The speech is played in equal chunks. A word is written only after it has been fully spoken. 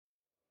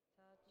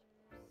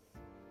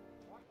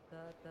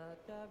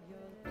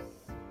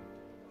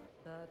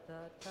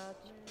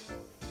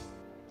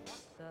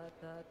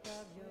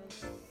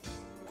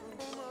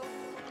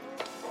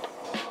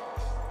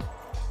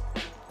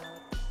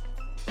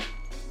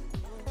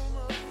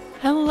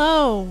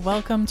Hello,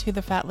 welcome to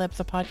The Fat Lips,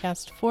 a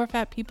podcast for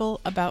fat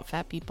people about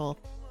fat people.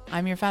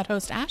 I'm your fat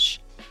host,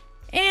 Ash,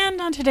 and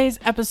on today's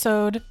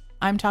episode,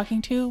 I'm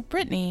talking to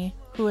Brittany,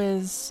 who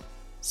is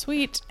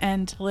sweet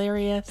and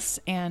hilarious,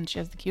 and she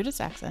has the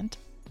cutest accent.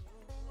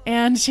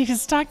 And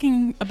she's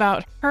talking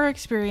about her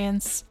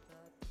experience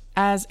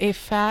as a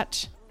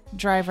fat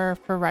driver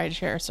for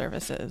rideshare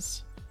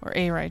services, or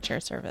a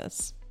rideshare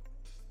service.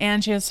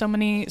 And she has so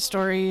many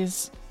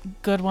stories,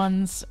 good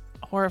ones,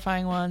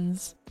 horrifying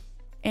ones,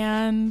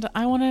 and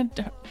I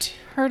wanted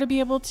her to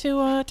be able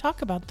to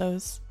talk about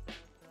those.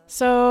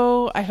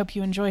 So I hope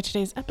you enjoy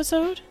today's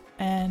episode,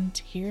 and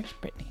here's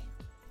Brittany.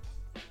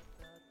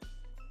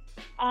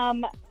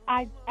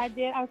 I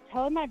did. I was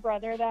telling my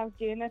brother that I was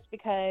doing this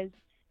because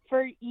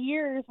for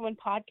years when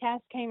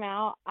podcasts came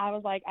out, I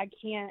was like, I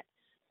can't,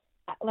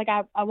 like,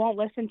 I won't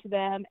listen to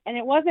them. And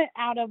it wasn't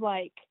out of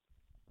like,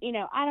 you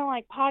know, I don't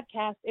like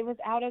podcasts. It was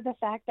out of the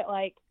fact that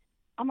like,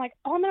 I'm like,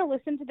 oh, I'm going to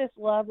listen to this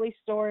lovely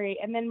story.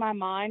 And then my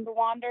mind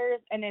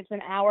wanders and it's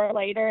an hour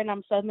later and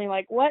I'm suddenly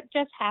like, what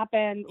just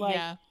happened? Like,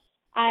 Yeah.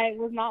 I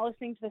was not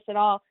listening to this at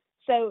all.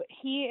 So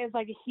he is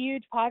like a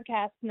huge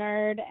podcast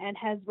nerd and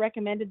has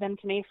recommended them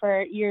to me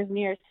for years and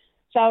years.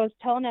 So I was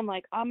telling him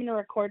like, I'm going to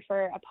record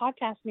for a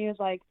podcast. And he was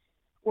like,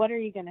 what are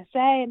you going to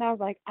say? And I was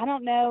like, I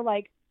don't know.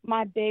 Like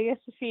my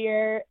biggest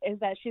fear is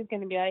that she's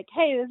going to be like,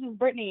 hey, this is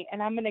Brittany.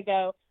 And I'm going to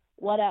go,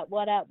 what up,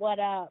 what up, what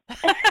up? And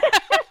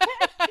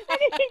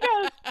he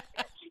goes,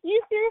 you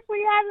seriously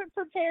haven't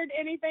prepared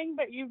anything,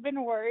 but you've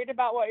been worried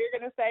about what you're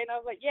going to say. And I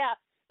was like, yeah.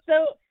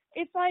 So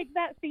it's like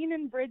that scene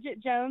in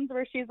Bridget Jones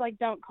where she's like,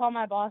 don't call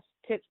my boss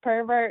tits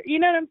pervert. You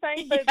know what I'm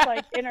saying? But it's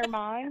like in her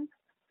mind.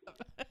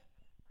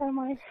 I'm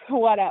like,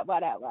 what up,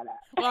 what up, what up?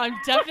 Well, I'm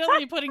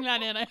definitely putting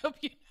that in. I hope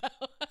you know.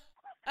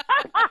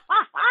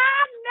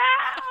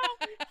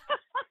 No!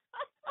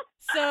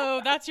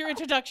 So that's your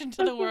introduction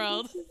to the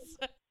world.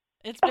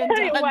 It's been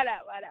done. What up, what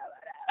up, what up?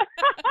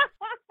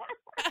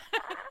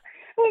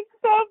 It's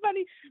so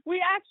funny.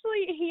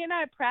 He and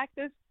I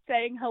practiced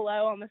saying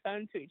hello on the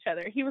phone to each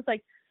other. He was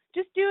like,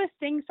 just do a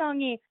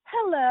sing-songy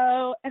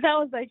hello. And I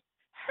was like,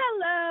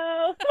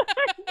 hello.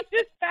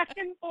 Just back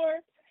and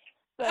forth.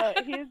 So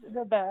he's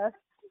the best.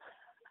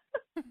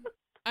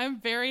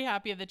 I'm very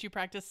happy that you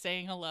practiced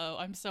saying hello.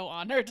 I'm so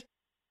honored.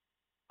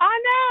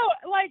 I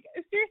know. Like,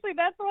 seriously,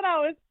 that's what I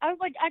was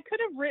like, I could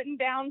have written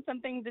down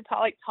something to talk,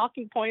 like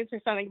talking points or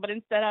something, but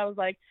instead I was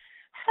like,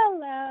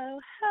 hello,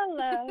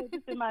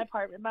 just in my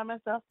apartment by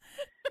myself.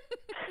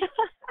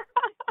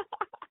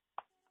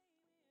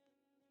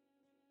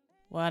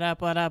 What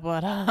up, what up,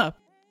 what up?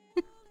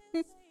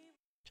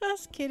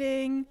 Just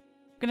kidding.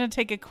 I'm going to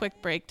take a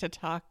quick break to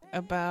talk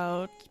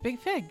about Big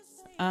Fig.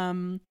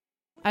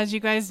 As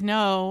you guys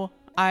know,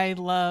 I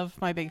love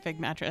my Big Fig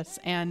mattress,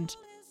 and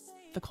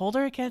the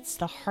colder it gets,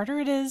 the harder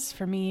it is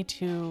for me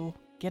to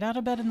get out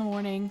of bed in the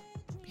morning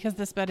because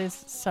this bed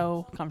is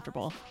so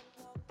comfortable.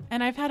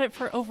 And I've had it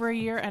for over a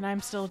year and I'm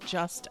still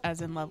just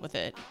as in love with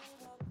it.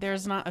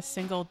 There's not a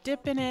single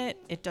dip in it.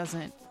 It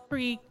doesn't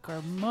creak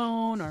or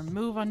moan or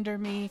move under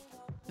me.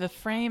 The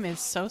frame is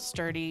so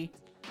sturdy.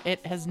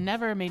 It has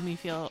never made me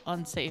feel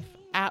unsafe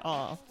at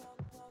all.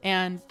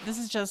 And this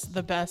is just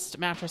the best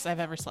mattress I've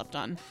ever slept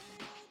on.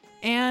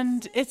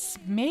 And it's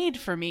made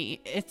for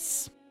me.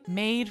 It's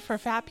made for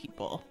fat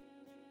people.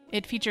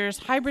 It features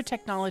hybrid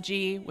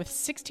technology with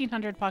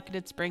 1,600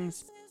 pocketed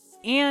springs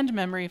and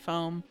memory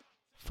foam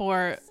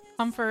for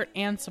comfort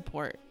and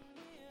support.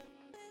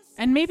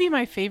 And maybe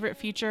my favorite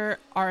feature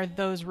are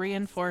those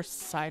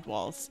reinforced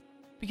sidewalls,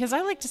 because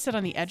I like to sit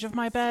on the edge of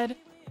my bed,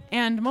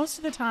 and most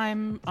of the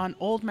time on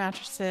old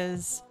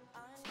mattresses,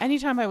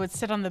 anytime I would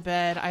sit on the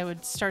bed, I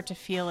would start to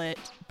feel it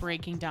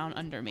breaking down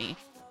under me.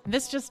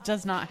 This just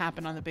does not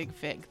happen on the Big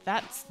Fig.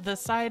 The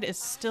side is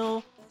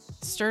still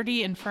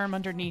sturdy and firm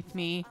underneath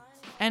me,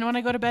 and when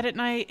I go to bed at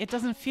night, it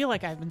doesn't feel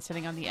like I've been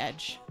sitting on the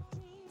edge.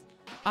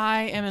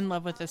 I am in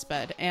love with this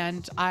bed,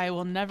 and I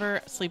will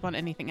never sleep on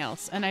anything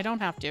else, and I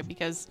don't have to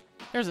because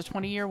there's a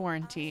 20-year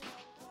warranty.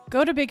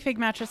 Go to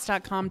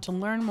bigfigmattress.com to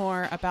learn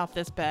more about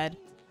this bed,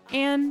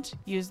 and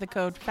use the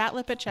code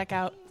FATLIP at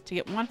checkout to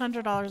get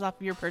 $100 off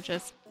of your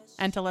purchase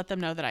and to let them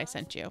know that I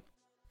sent you.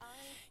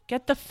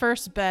 Get the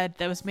first bed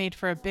that was made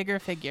for a bigger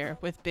figure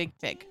with Big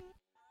Fig.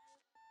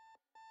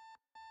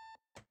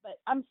 But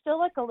I'm still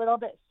like a little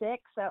bit sick,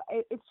 so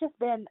it's just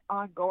been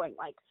ongoing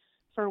like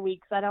for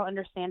weeks. I don't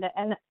understand it.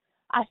 And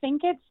I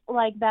think it's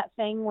like that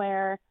thing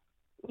where,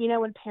 you know,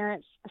 when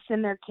parents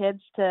send their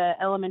kids to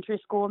elementary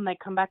school and they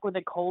come back with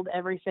a cold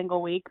every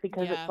single week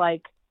because It's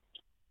like,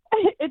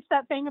 it's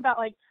that thing about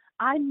like,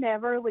 I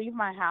never leave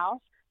my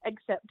house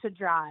except to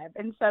drive.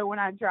 And so when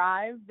I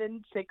drive,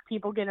 then sick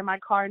people get in my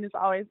car and it's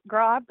always,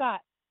 girl, I've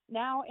got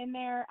now in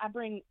there, I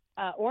bring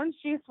orange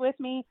juice with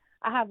me.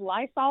 I have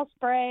Lysol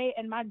spray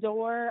in my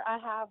door. I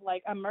have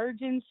like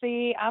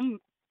emergency. I'm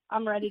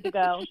I'm ready to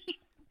go.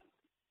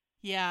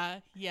 Yeah.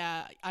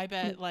 I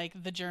bet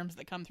like the germs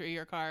that come through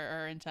your car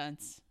are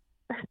intense.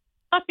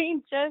 I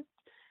mean, just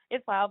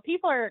it's wild.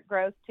 People are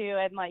gross too,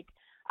 and like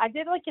I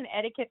did like an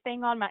etiquette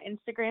thing on my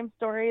Instagram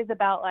stories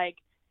about like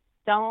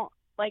don't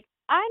like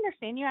I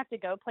understand you have to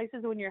go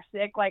places when you're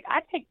sick. Like I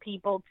take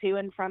people to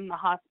and from the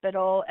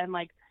hospital and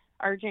like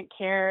urgent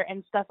care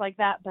and stuff like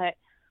that, but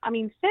I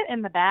mean, sit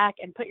in the back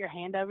and put your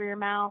hand over your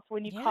mouth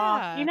when you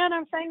cough. You Yeah. know what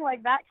I'm saying?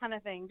 Like that kind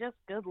of thing. Just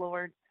good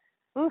Lord.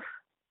 Oof.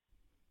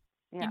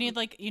 Yeah. You need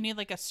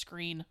like a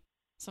screen,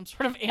 some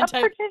sort of A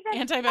partition.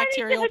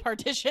 antibacterial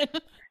partition.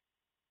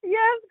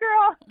 Yes,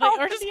 girl. Like,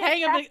 or just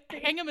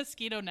hang a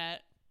mosquito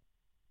net.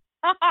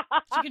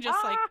 You can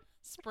just like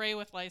spray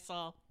with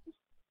Lysol.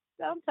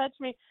 Don't touch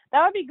me.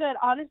 That would be good,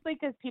 honestly,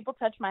 because people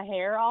touch my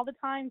hair all the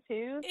time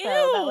too. So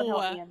that would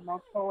help me in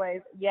multiple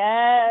ways.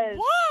 Yes.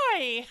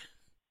 Why?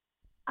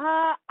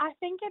 I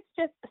think it's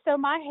just so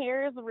my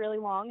hair is really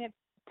long. It's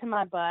to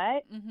my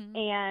butt,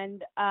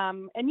 and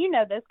you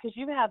know this because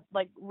you have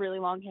like really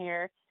long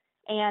hair,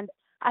 and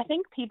I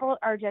think people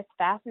are just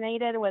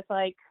fascinated with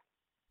like,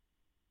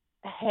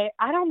 hey,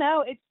 I don't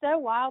know. It's so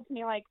wild to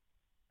me, like.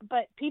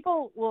 But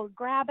people will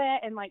grab it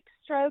and like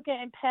stroke it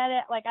and pet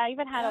it. Like I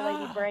even had a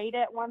lady braid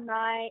it one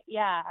night.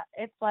 Yeah,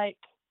 it's like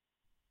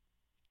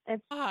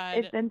it's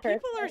interesting.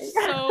 People are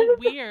so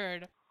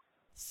weird.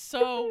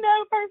 So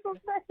no personal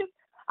space.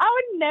 I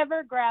would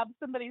never grab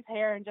somebody's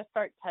hair and just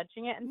start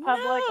touching it in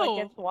public. No.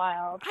 Like it's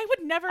wild. I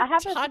would never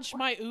touch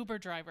my Uber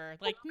driver.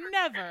 Like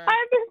never.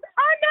 I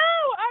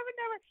know. I would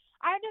never.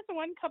 I had this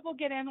one couple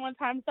get in one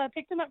time, so I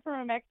picked them up from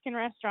a Mexican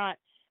restaurant.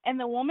 And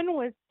the woman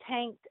was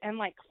tanked and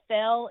like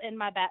fell in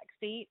my back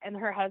seat, and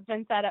her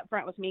husband sat up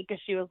front with me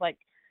because she was like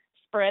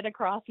spread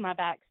across my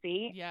back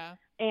seat. Yeah.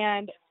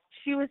 And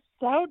she was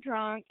so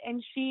drunk,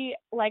 and she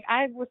like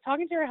I was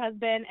talking to her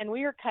husband, and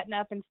we were cutting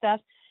up and stuff,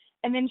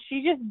 and then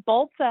she just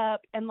bolts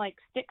up and like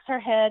sticks her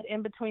head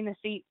in between the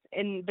seats,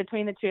 in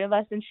between the two of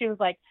us, and she was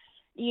like,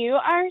 "You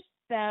are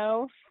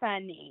so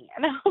funny,"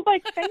 and I was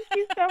like, "Thank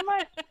you so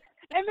much."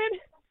 And then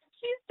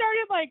she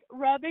started like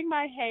rubbing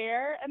my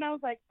hair, and I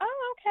was like,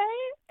 "Oh,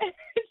 okay." And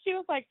she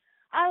was like,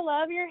 "I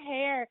love your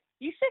hair.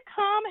 You should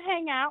come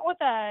hang out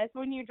with us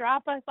when you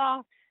drop us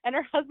off." And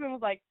her husband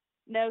was like,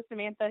 "No,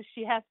 Samantha,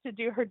 she has to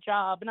do her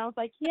job." And I was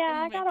like,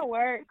 "Yeah, I gotta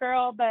work,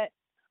 girl, but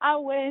I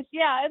wish."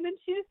 Yeah. And then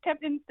she just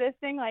kept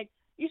insisting, like,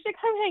 "You should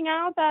come hang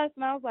out with us."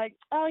 And I was like,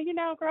 "Oh, you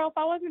know, girl, if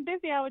I wasn't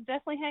busy, I would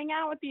definitely hang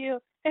out with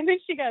you." And then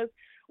she goes,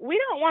 "We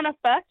don't want to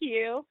fuck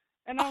you."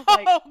 And I was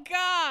like, "Oh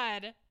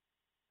God."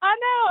 I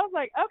know. I was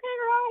like, "Okay,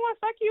 girl, I don't want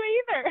to fuck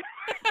you either."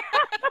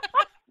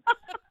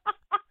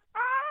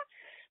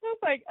 I was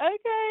like,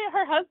 "Okay."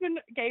 Her husband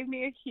gave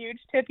me a huge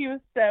tip. He was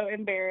so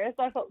embarrassed.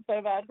 I felt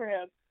so bad for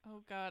him.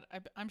 Oh God,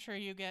 I'm sure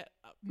you get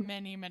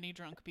many, many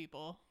drunk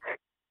people.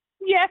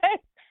 Yes,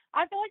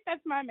 I feel like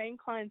that's my main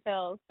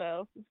clientele,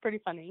 so it's pretty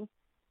funny.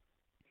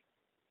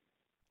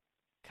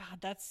 God,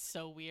 that's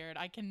so weird.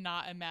 I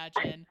cannot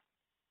imagine.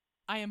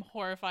 I am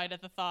horrified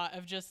at the thought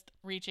of just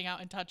reaching out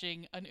and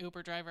touching an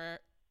Uber driver.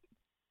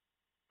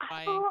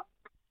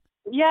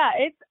 Yeah,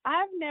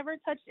 I've never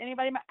touched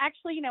anybody.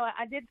 Actually, you know what?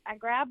 I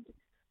grabbed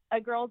a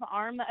girl's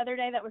arm the other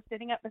day that was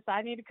sitting up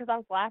beside me because I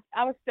was laughing.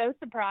 I was so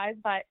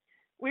surprised by.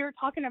 We were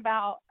talking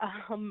about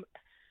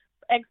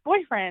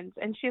ex-boyfriends,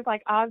 and she's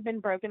like, "I've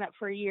been broken up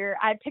for a year."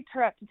 I picked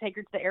her up to take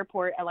her to the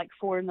airport at like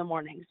 4 a.m,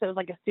 so it was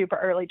like a super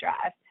early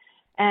drive,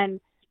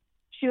 and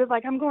she was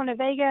like, "I'm going to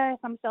Vegas.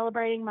 I'm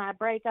celebrating my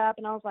breakup."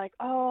 And I was like,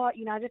 "Oh,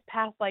 you know, I just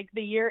passed like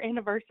the year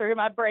anniversary of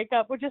my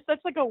breakup," which is such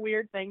like a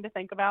weird thing to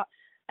think about.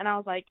 And I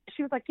was like,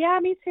 she was like, "Yeah,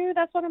 me too.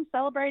 That's what I'm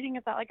celebrating.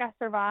 Is that like I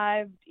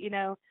survived, you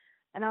know?"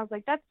 And I was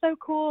like, "That's so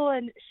cool."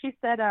 And she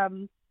said,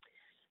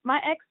 "My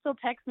ex still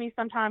texts me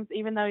sometimes,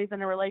 even though he's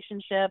in a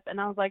relationship."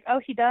 And I was like, "Oh,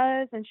 he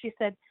does?" And she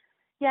said,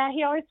 "Yeah,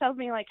 he always tells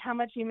me like how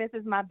much he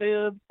misses my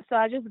boobs. So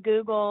I just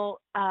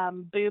Google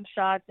boob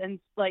shots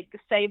and like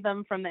save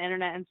them from the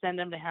internet and send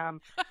them to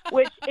him,"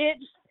 which it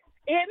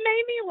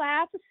made me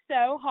laugh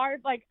so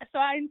hard. Like, so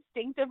I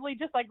instinctively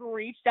just like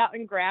reached out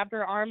and grabbed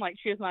her arm like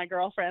she was my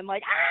girlfriend,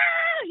 like,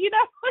 "Ah," you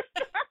know.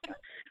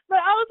 But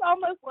I was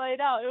almost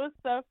laid out. It was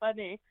so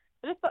funny.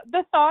 Just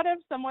the thought of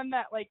someone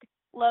that like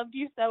loved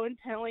you so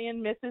intently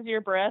and misses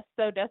your breasts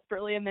so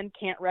desperately and then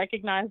can't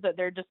recognize that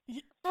they're just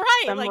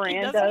right. Like,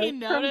 doesn't he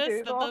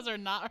notice that those are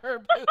not her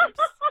boobs?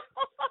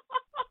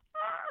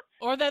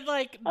 Or that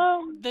like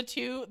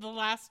the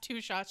last two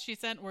shots she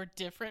sent were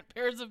different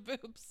pairs of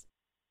boobs.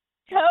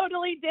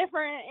 Totally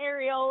different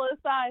areola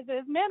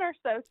sizes. Men are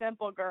so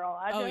simple, girl.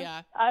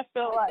 I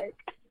feel like.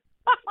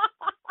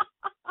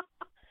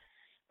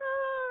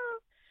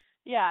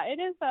 Yeah,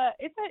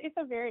 it's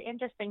a very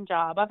interesting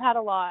job. I've had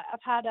a lot.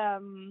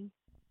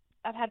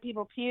 I've had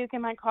people puke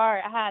in my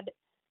car. I had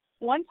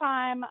one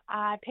time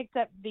I picked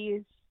up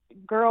these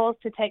girls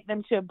to take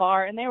them to a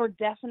bar, and they were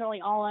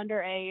definitely all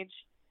underage.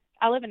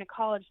 I live in a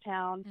college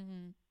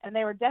town, and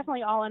they were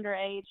definitely all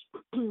underage,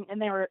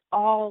 and they were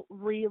all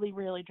really,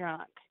 really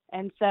drunk.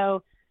 And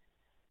so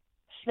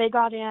they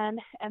got in,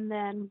 and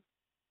then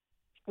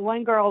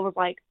one girl was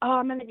like, "Oh,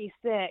 I'm gonna be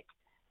sick,"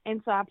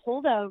 and so I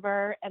pulled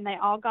over, and they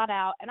all got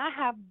out, and I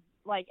have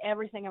like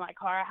everything in my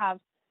car. I have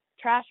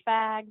trash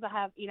bags. I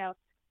have,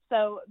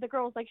 So the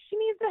girl was like, "She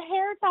needs a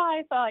hair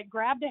tie," so I like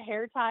grabbed a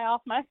hair tie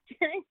off my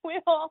steering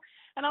wheel,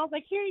 and I was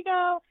like, "Here you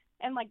go,"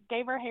 and like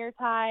gave her a hair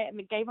tie,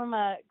 and gave him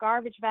a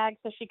garbage bag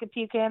so she could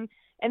puke in.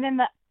 And then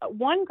the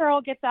one girl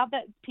gets out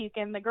that's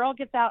puking. The girl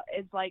gets out,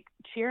 is like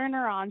cheering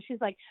her on.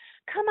 She's like,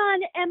 "Come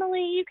on,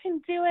 Emily, you can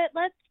do it.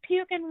 Let's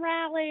puke and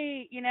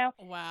rally."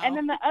 Wow. And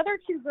then the other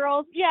two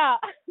girls, yeah,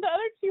 the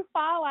other two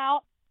file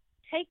out,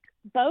 take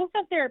both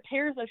of their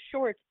pairs of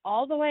shorts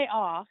all the way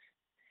off,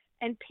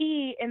 and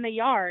pee in the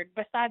yard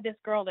beside this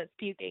girl that's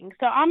puking.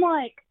 So I'm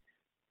like,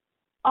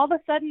 all of a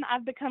sudden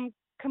I've become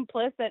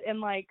complicit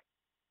in like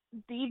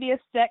devious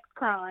sex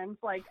crimes,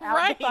 like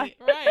out beside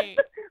the middle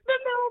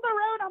of the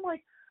road. I'm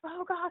like,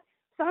 oh God.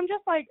 So I'm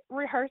just like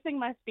rehearsing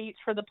my speech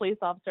for the police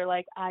officer.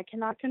 Like, I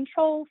cannot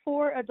control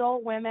 4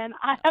 adult women.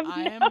 I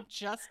am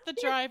just the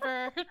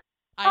driver.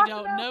 I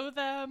don't know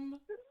them.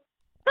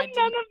 None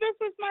of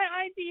this is my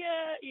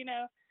idea,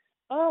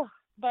 Oh,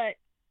 but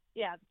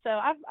yeah. So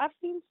I've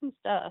seen some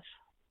stuff.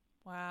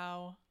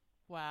 Wow.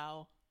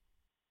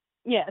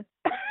 Yes.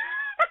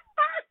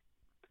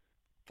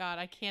 God,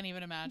 I can't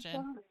even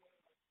imagine.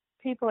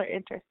 People are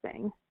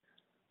interesting.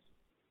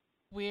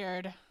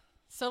 Weird.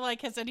 So,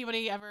 like, has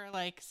anybody ever,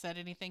 like, said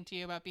anything to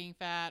you about being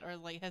fat, or,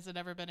 like, has it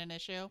ever been an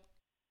issue?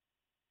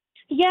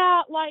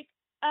 Yeah, like,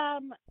 I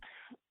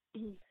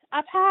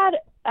had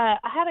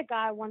a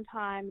guy one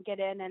time get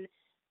in, and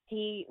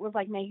he was,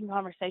 like, making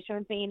conversation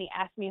with me, and he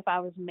asked me if I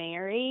was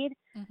married,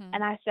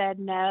 and I said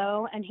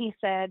no, and he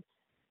said,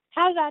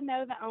 "How did I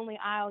know the only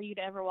aisle you'd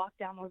ever walk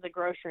down was a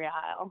grocery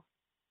aisle?"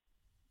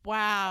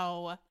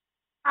 Wow.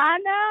 I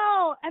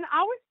know. And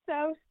I was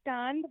so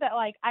stunned that,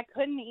 like, I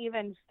couldn't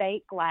even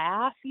fake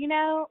laugh,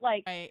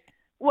 Like, right.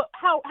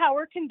 How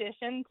we're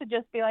conditioned to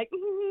just be like,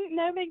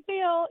 no big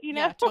deal,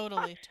 Yeah,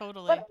 totally.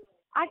 But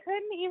I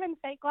couldn't even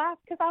fake laugh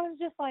because I was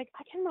just like,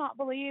 I cannot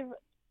believe,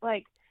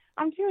 like,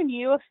 I'm doing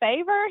you a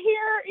favor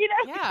here,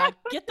 Yeah,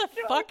 get the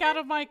fuck out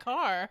of my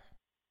car.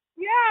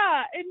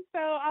 Yeah, and so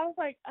I was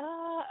like,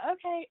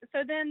 okay.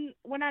 So then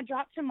when I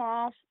dropped him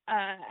off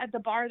at the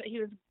bar that he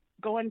was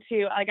going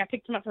to, like, I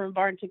picked him up from a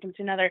bar and took him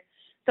to another.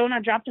 So when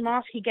I dropped him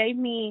off, he gave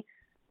me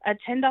a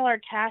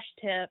 $10 cash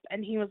tip,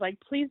 and he was like,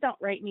 "Please don't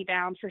rate me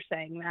down for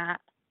saying that."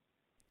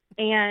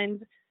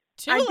 And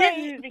Too I late.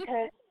 didn't,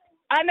 because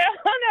I know,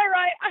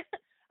 right?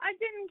 I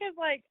didn't, because,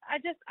 like,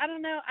 I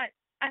don't know.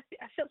 I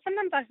feel,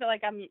 sometimes I feel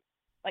like I'm,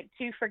 like,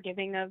 too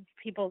forgiving of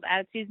people's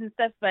attitudes and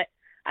stuff, but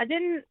I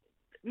didn't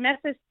mess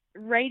this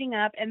rating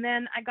up. And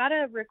then I got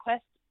a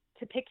request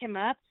to pick him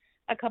up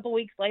a couple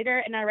weeks later,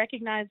 and I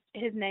recognized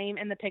his name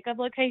in the pickup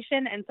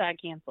location, and so I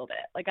canceled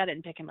it. Like, I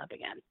didn't pick him up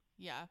again.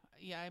 Yeah.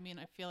 I mean,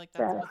 I feel like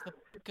that was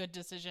the good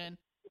decision.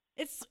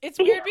 It's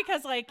weird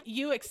because, like,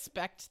 you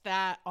expect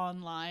that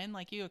online,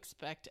 like, you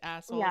expect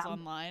assholes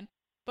online,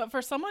 but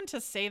for someone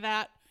to say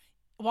that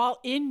while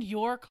in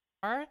your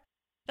car,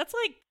 that's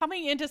like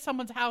coming into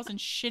someone's house and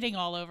shitting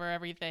all over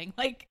everything.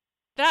 Like,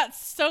 that's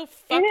so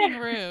fucking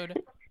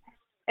rude.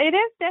 It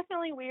is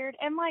definitely weird.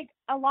 And, like,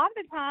 a lot of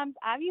the times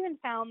I've even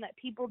found that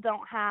people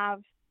don't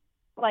have,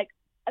 like,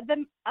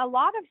 a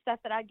lot of stuff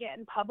that I get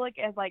in public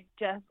is, like,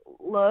 just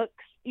looks,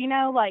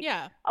 like,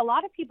 a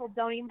lot of people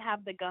don't even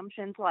have the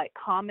gumption to, like,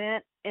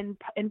 comment in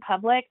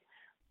public,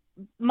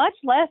 much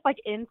less, like,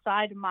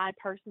 inside my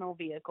personal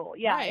vehicle.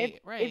 Yeah,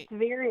 it's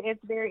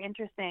very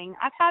interesting.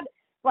 I've had,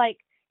 like,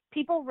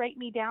 people rate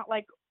me down,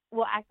 like,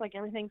 will act like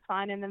everything's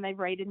fine, and then they've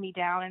rated me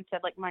down and said,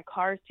 like, my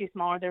car's too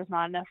small, or there's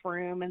not enough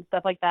room and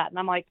stuff like that. And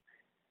I'm like,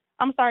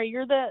 I'm sorry,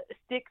 you're the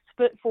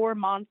 6'4"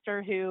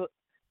 monster who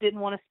didn't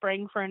want to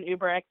spring for an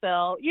Uber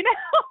XL,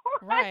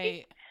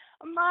 Right.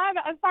 I'm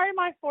sorry,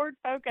 my Ford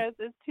Focus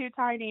is too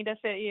tiny to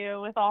fit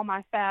you with all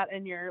my fat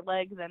and your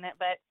legs in it.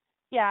 But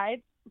yeah,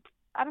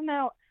 I don't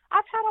know.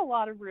 I've had a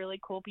lot of really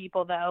cool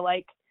people though.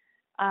 Like,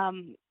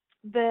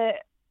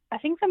 I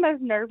think the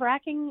most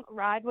nerve-wracking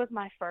ride was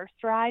my first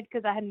ride,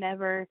 because I had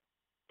never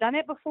done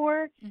it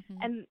before.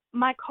 And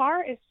my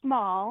car is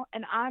small,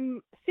 and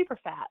I'm super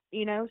fat,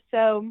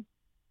 so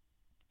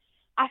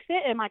I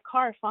fit in my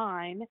car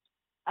fine.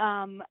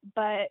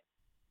 But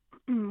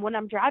when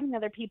I'm driving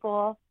other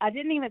people, I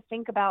didn't even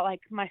think about,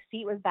 like, my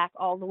seat was back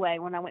all the way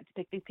when I went to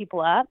pick these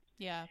people up.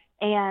 Yeah.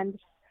 And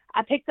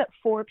I picked up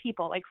 4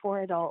 people, like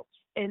 4 adults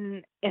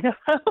in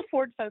a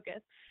Ford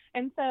Focus.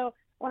 And so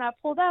when I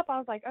pulled up, I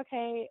was like,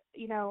 okay,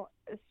 this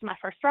is my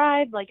first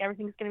ride. Like,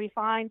 everything's going to be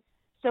fine.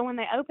 So when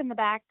they opened the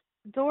back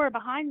door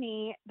behind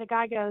me, the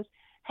guy goes,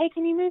 "Hey,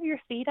 can you move your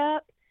seat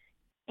up?"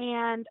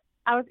 And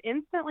I was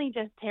instantly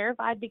just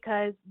terrified,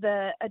 because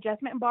the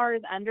adjustment bar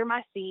is under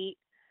my seat.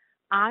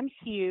 I'm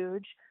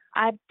huge.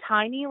 I have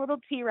tiny little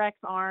T-Rex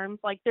arms.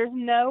 Like, there's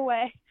no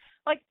way.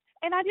 Like,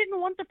 and I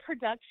didn't want the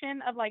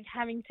production of, like,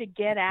 having to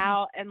get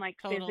out and, like,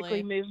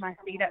 physically move my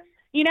seat up,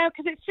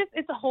 because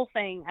it's a whole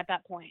thing at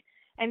that point.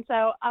 And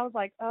so I was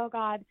like, oh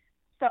God.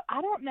 So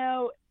I don't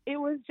know. It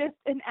was just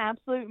an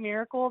absolute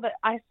miracle that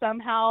I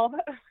somehow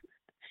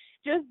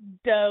just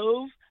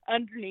dove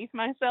underneath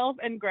myself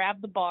and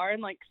grabbed the bar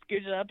and like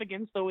scooted up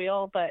against the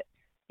wheel. But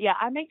yeah,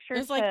 I make sure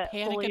It was like to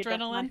panic fully adjust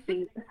my adrenaline.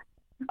 seat.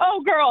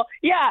 Oh, girl,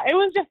 yeah, it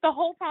was just the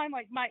whole time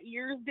like my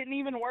ears didn't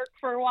even work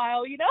for a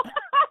while, you know.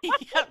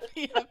 Yep.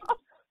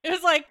 It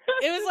was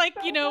like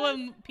you know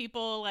when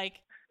people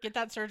like get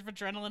that surge of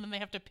adrenaline and they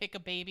have to pick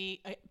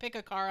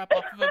a car up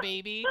off of a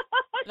baby.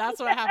 That's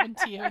what happened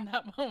to you in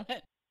that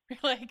moment. You're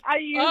like, I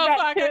used oh that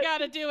fuck, to I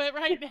gotta do it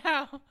right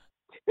now.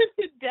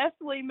 to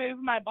definitely move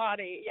my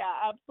body.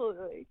 Yeah,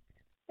 absolutely.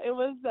 It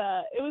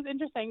was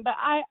interesting, but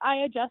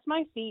I adjust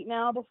my seat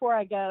now before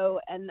I go,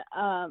 and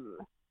I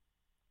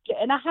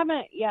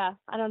haven't. Yeah,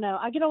 I don't know.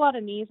 I get a lot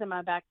of knees in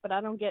my back, but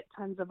I don't get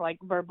tons of like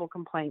verbal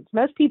complaints.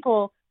 Most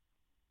people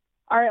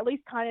are at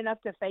least kind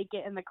enough to fake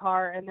it in the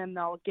car, and then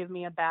they'll give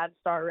me a bad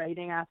star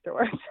rating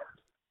afterwards.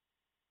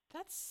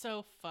 That's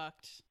so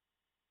fucked.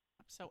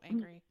 I'm so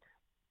angry.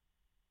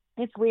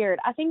 It's weird.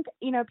 I think,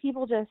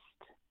 people just,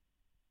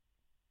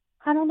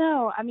 I don't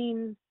know. I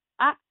mean,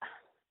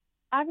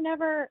 I've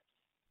never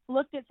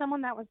looked at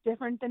someone that was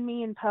different than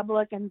me in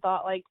public and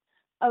thought like,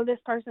 oh, this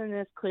person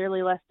is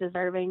clearly less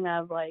deserving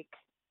of like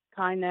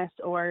kindness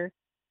or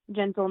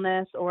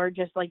gentleness or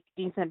just like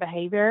decent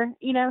behavior,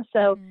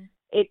 so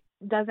it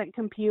doesn't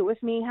compute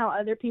with me how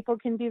other people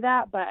can do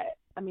that. But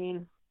I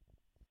mean,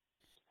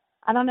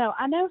 I don't know.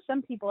 I know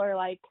some people are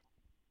like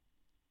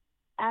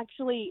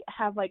actually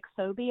have like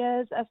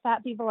phobias of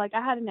fat people. Like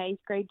I had an 8th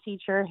grade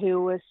teacher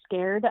who was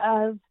scared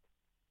of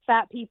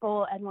fat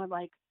people and would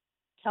like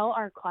tell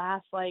our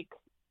class like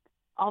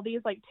all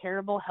these like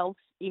terrible health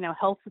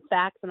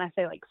facts, and I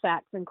say like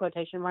facts in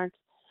quotation marks,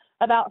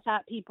 about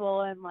fat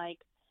people, and like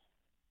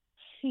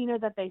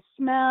that they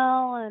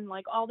smell and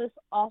like all this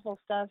awful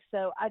stuff.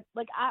 So I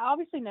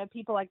obviously know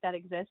people like that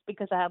exist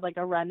because I had like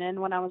a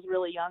run-in when I was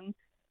really young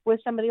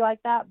with somebody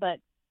like that, but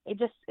it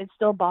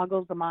still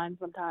boggles the mind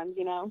sometimes,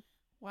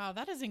 Wow,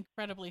 that is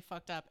incredibly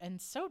fucked up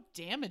and so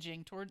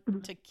damaging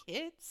to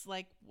kids.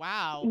 Like,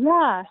 wow.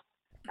 Yeah,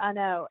 I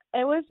know.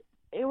 It was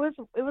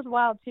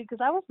wild too, because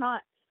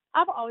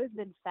I've always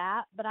been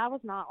fat, but I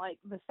was not like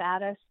the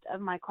fattest of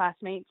my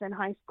classmates in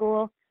high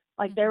school.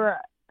 Like there were,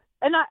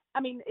 and I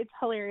mean, it's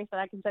hilarious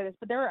that I can say this,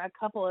 but there were a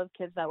couple of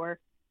kids that were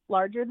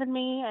larger than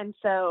me. And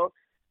so,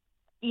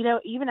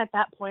 even at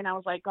that point, I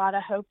was like, God, I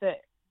hope that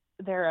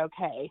they're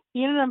okay.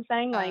 You know what I'm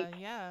saying? Like,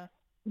 yeah.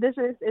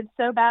 It's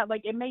so bad.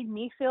 Like, it made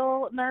me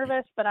feel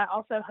nervous, but I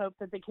also hope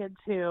that the kids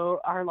who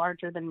are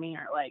larger than me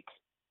are like,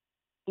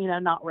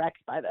 not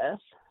wrecked by this.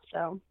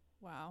 So,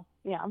 wow.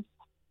 Yeah.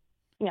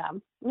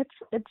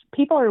 It's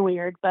people are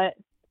weird, but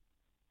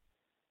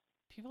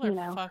people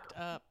are fucked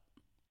up.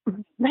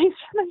 They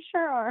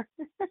sure are.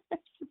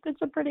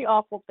 It's a pretty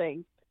awful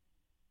thing.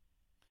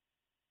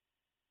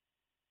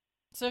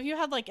 So have you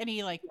had like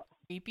any like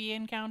creepy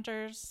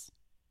encounters?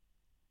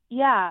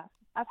 Yeah,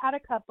 I've had a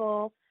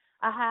couple.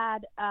 I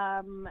had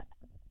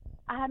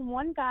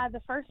one guy.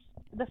 The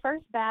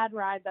first bad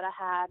ride that I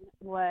had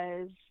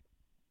was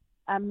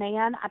a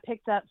man I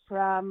picked up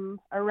from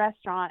a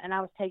restaurant, and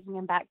I was taking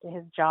him back to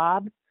his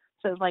job.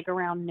 So it was like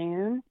around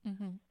noon,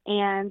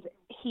 and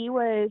he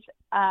was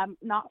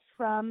not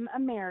from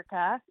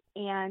America,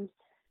 and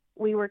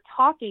we were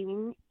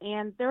talking,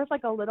 and there was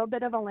like a little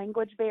bit of a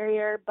language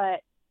barrier,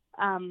 but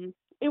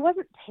it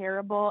wasn't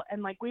terrible,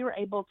 and like we were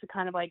able to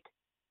kind of like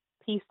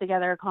piece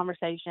together a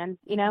conversation,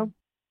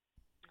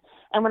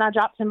 And when I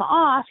dropped him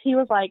off, he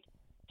was like,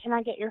 "Can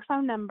I get your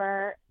phone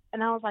number?"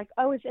 And I was like,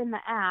 "Oh, it's in the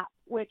app,"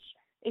 which,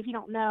 if you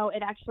don't know,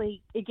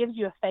 it gives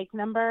you a fake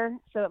number,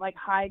 so it like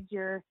hides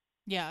your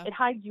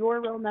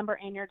real number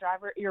and your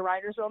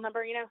rider's real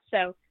number,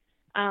 So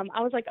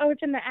I was like, "Oh,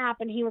 it's in the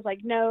app," and he was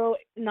like, "No,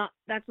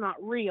 that's not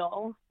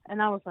real."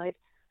 And I was like,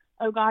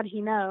 "Oh God,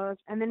 he knows."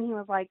 And then he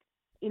was like,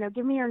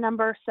 "Give me your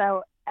number,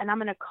 and I'm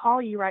gonna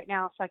call you right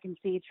now so I can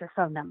see it's your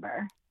phone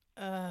number."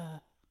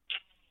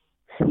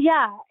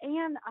 Yeah,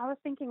 and I was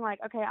thinking like,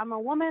 okay, I'm a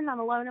woman, I'm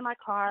alone in my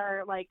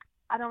car, like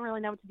I don't really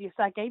know what to do.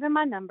 So I gave him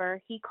my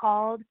number. He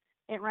called,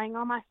 it rang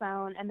on my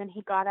phone, and then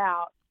he got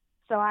out.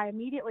 So I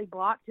immediately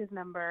blocked his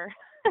number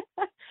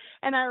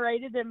and I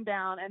rated him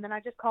down, and then I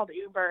just called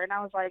Uber, and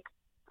I was like,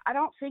 I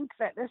don't think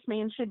that this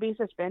man should be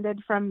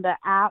suspended from the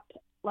app,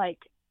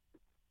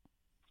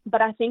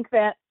 but I think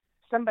that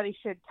somebody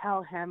should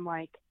tell him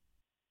like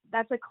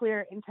that's a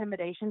clear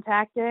intimidation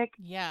tactic.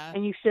 Yeah.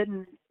 And you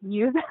shouldn't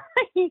use that.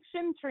 You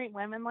shouldn't treat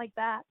women like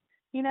that,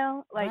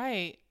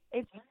 Right.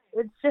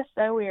 It's just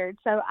so weird.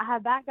 So I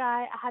had that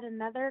guy. I had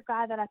another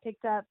guy that I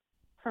picked up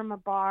from a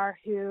bar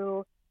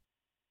who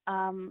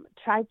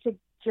tried to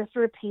just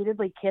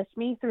repeatedly kiss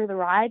me through the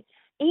ride.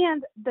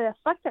 And the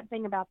fucked up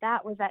thing about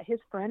that was that his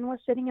friend was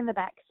sitting in the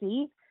back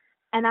seat,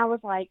 and I was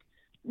like,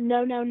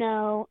 no,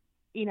 no,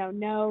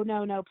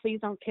 please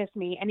don't kiss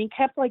me. And he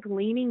kept like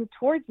leaning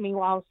towards me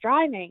while I was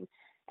driving,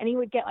 and he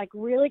would get like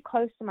really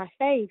close to my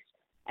face,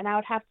 and I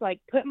would have to like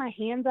put my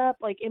hands up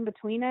like in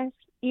between us,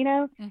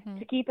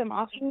 to keep him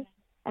off me.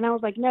 And I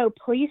was like, no,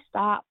 please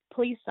stop.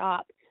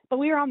 But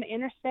we were on the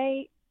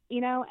interstate,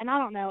 and I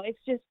don't know.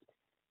 It's just,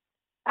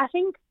 I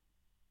think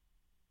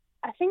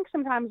I think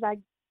sometimes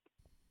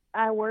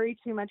I worry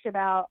too much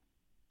about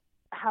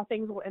how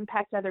things will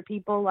impact other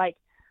people. Like,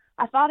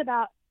 I thought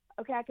about,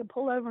 okay, I could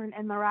pull over and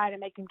end the ride and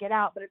make him get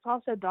out, but it's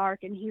also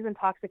dark and he's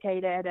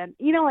intoxicated and,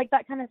 like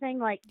that kind of thing.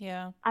 Like,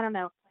 Yeah. I don't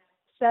know.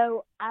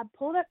 So I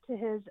pulled up to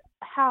his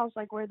house,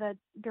 like where the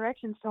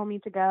directions told me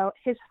to go.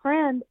 His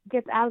friend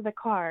gets out of the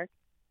car.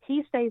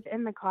 He stays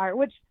in the car,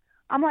 which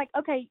I'm like,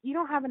 okay, you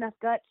don't have enough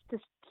guts to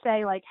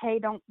say like, hey,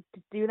 don't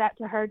do that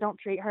to her. Don't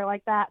treat her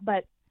like that.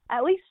 But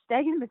at least stay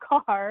in the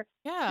car.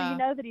 Yeah. So you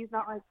know that he's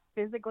not like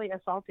physically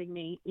assaulting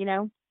me,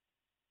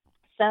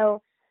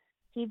 So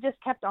he just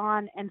kept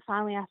on. And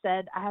finally I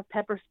said, I have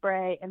pepper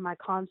spray in my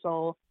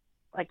console.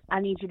 Like, I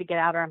need you to get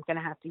out or I'm going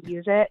to have to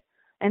use it.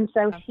 And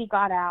so he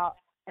got out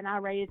and I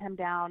rated him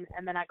down.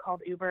 And then I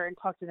called Uber and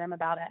talked to them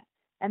about it.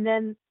 And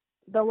then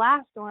the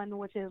last one,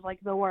 which is like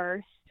the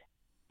worst,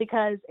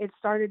 because it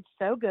started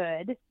so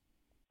good,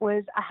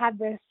 was I had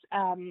this,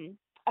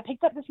 I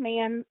picked up this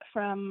man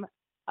from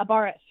a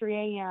bar at 3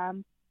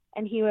 a.m.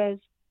 and he was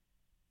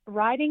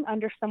riding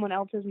under someone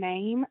else's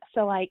name.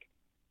 So like,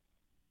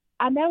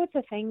 I know it's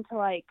a thing to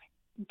like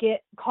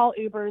call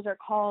Ubers or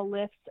call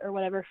Lyfts or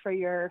whatever for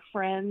your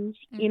friends,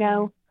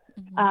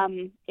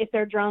 if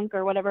they're drunk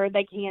or whatever,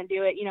 they can't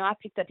do it. I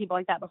picked up people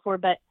like that before,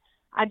 but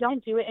I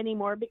don't do it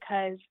anymore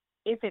because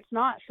if it's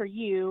not for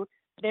you,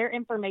 their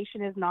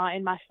information is not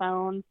in my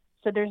phone.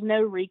 So there's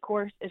no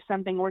recourse if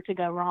something were to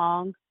go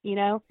wrong,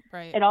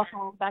 Right. It all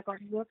falls back on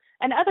you.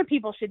 And other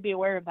people should be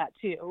aware of that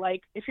too.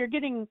 Like, if you're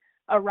getting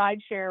a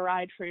rideshare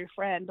ride for your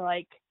friend,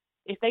 like,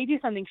 if they do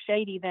something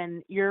shady,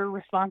 then you're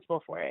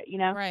responsible for it,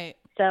 Right.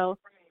 So,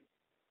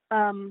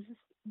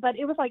 but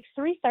it was like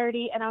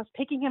 3:30 and I was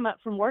picking him up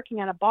from working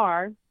at a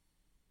bar.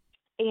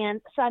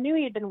 And so I knew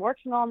he had been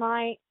working all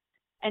night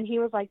and he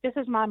was like, this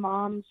is my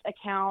mom's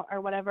account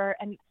or whatever.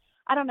 And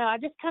I don't know, I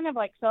just kind of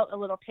like felt a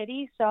little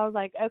pity. So I was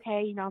like,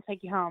 okay, I'll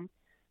take you home.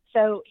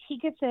 So he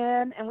gets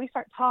in and we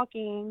start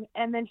talking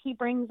and then he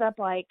brings up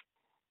like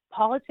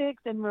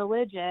politics and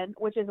religion,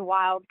 which is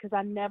wild because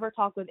I never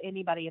talk with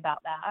anybody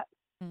about that.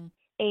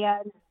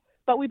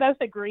 But we both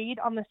agreed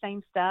on the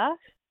same stuff.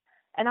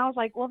 And I was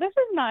like, well, this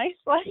is nice.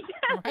 Like,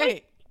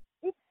 right.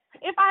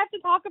 if I have to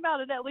talk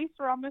about it, at least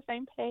we're on the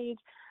same page.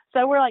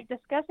 So we're like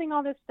discussing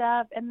all this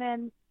stuff. And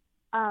then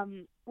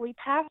we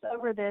pass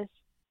over this,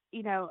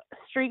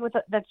 street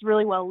that's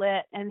really well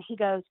lit. And he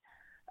goes,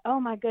 oh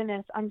my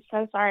goodness, I'm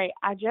so sorry.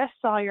 I just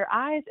saw your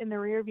eyes in the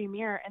rearview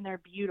mirror and they're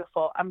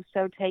beautiful. I'm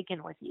so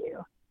taken with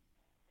you.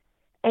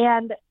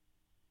 And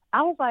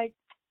I was like,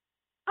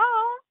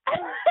 oh, because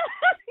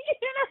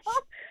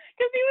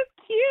he was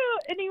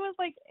cute and he was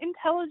like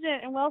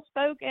intelligent and well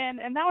spoken,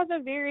 and that was a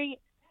very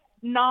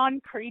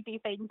non-creepy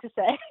thing to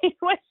say,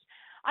 which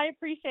I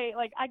appreciate.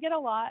 Like, I get a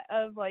lot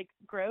of like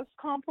gross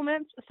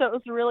compliments, so it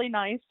was really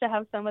nice to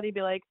have somebody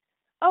be like,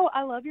 oh,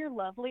 I love your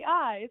lovely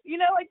eyes,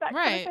 like that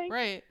kind of thing.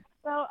 Right.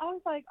 So I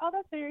was like, oh,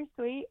 that's very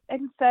sweet.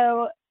 And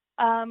so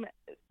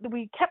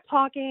we kept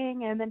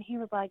talking, and then he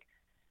was like,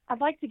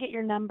 I'd like to get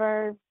your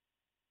number,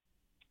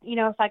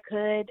 if I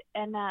could,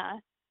 and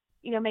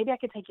maybe I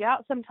could take you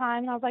out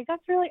sometime. And I was like,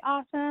 that's really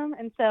awesome.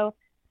 And so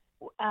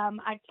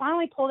I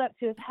finally pulled up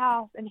to his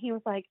house and he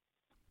was like,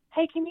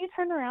 hey, can you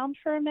turn around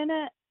for a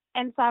minute?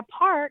 And so I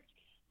parked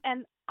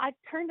and I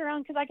turned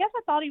around because I guess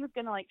I thought he was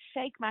going to like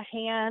shake my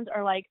hand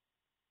or like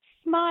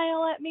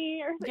smile at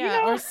me or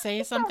or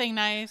say something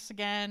nice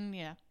again.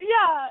 Yeah.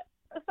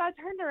 So I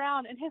turned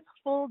around and his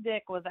full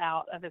dick was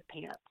out of his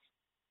pants.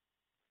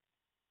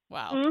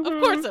 Wow. Mm-hmm.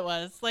 Of course it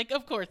was. Like,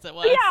 of course it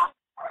was. Yeah.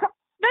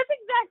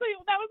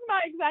 That was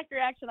my exact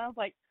reaction. I was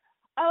like,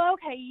 oh,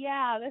 okay,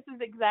 yeah, this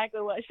is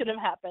exactly what should have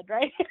happened,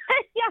 right?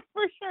 Yeah,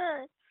 for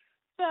sure.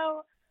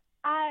 So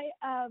I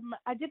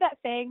did that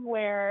thing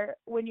where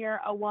when you're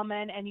a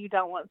woman and you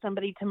don't want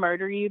somebody to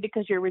murder you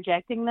because you're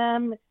rejecting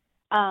them,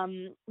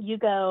 you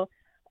go,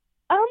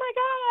 oh my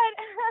God,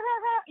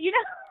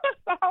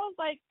 so I was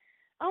like,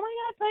 oh my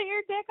God, put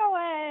your dick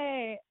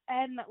away,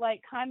 and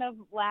like kind of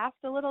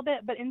laughed a little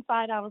bit, but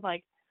inside I was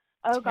like,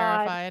 oh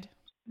terrified. God.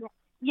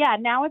 Yeah,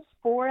 now it's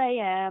 4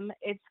 a.m.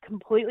 It's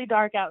completely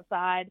dark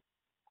outside.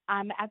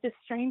 I'm at this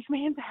strange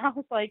man's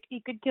house. Like,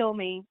 he could kill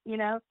me,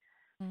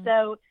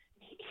 So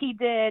he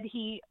did.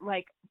 He,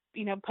 like,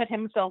 put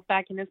himself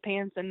back in his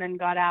pants and then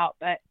got out.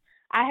 But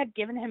I had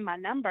given him my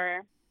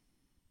number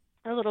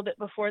a little bit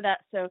before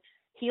that. So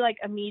he, like,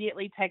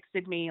 immediately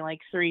texted me,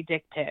 like, 3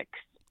 dick pics.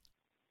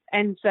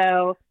 And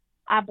so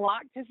I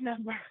blocked his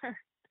number.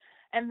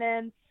 And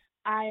then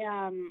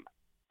I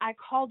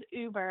called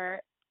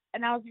Uber.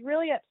 And I was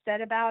really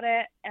upset about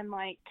it. And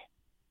like,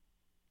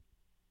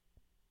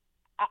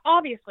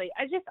 obviously,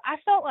 I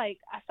felt like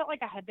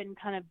I had been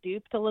kind of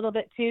duped a little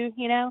bit too,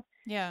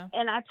 Yeah.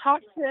 And I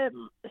talked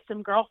to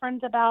some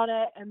girlfriends about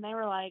it, and they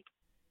were like,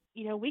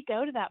 we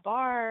go to that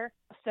bar,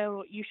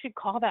 so you should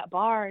call that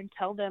bar and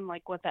tell them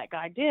like what that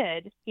guy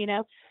did,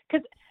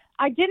 because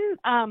I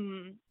didn't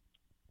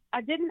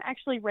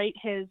actually rate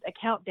his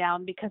account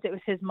down because it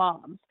was his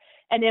mom's,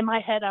 and in my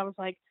head I was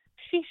like,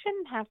 she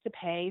shouldn't have to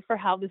pay for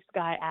how this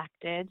guy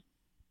acted,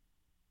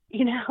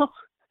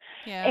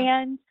 Yeah.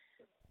 And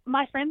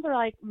my friends are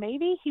like,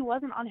 maybe he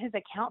wasn't on his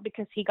account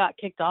because he got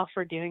kicked off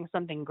for doing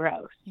something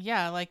gross.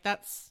 Yeah, like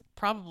that's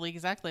probably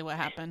exactly what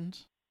happened.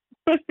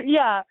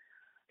 Yeah.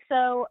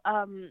 So,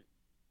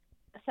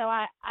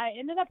 I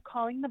ended up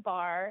calling the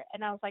bar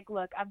and I was like,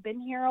 look, I've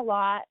been here a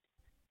lot.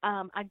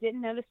 I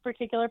didn't know this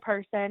particular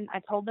person.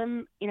 I told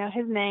them,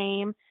 his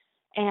name,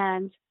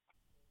 and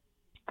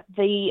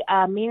the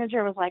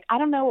manager was like, I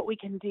don't know what we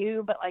can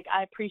do, but like,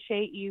 I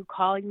appreciate you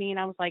calling me. And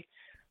I was like,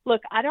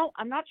 look,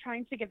 I'm not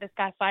trying to get this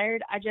guy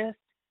fired.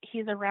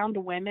 He's around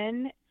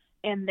women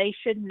and they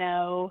should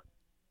know,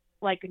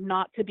 like,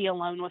 not to be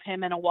alone with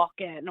him in a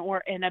walk-in or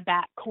in a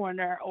back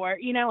corner or,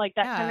 like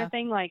that kind Yeah. of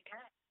thing. Like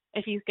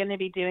if he's going to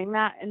be doing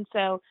that. And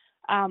so,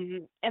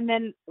 and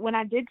then when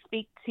I did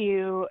speak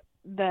to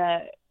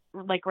the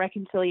like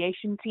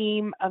reconciliation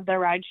team of the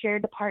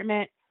rideshare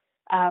department,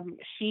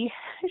 she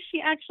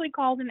actually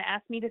called and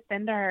asked me to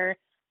send her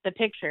the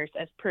pictures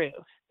as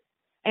proof.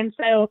 And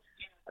so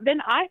then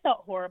I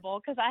felt horrible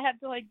because I had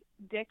to like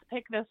dick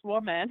pic this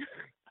woman.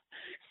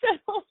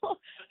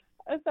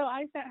 So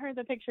I sent her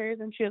the pictures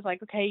and she was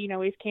like, okay,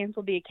 we've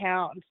canceled the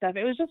account and stuff.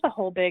 It was just a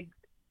whole big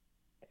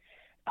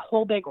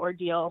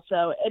ordeal.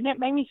 So, and it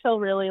made me feel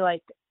really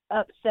like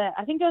upset.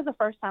 I think it was the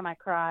first time I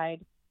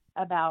cried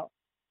about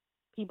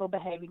people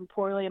behaving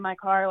poorly in my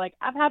car. Like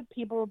I've had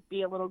people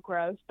be a little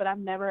gross, but I've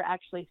never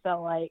actually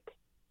felt like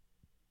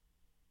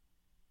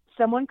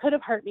someone could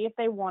have hurt me if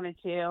they wanted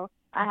to.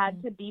 I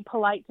had to be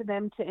polite to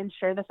them to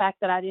ensure the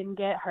fact that I didn't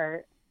get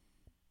hurt.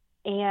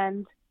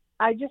 And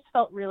I just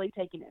felt really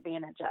taken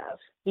advantage of,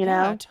 you know?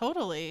 Yeah,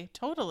 totally.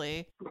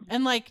 Totally.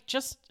 And like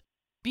just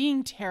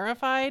being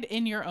terrified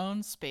in your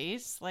own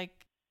space,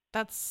 like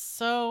that's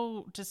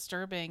so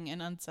disturbing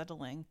and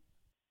unsettling.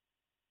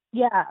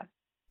 Yeah.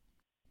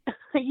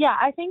 Yeah,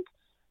 I think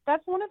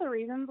that's one of the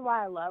reasons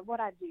why I love what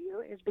I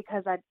do is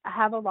because I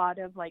have a lot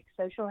of like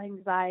social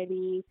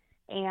anxiety,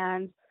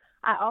 and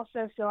I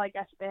also feel like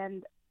I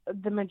spend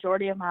the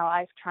majority of my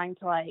life trying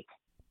to like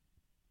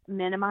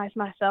minimize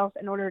myself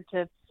in order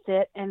to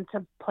fit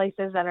into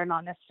places that are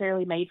not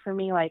necessarily made for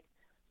me, like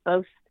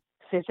both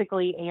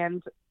physically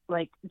and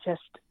like just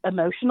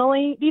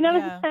emotionally. Do you know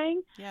what I'm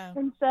saying? Yeah.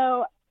 And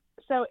so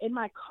in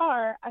my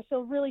car, I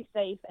feel really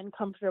safe and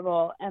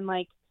comfortable, and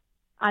like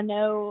I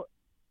know,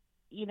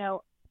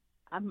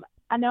 I'm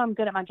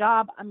good at my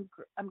job. I'm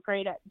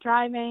great at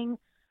driving.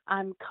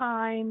 I'm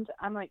kind.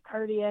 I'm like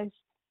courteous.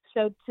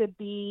 So to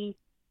be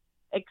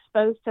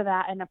exposed to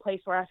that in a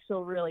place where I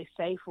feel really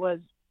safe was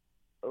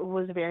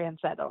very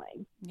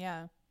unsettling.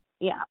 Yeah.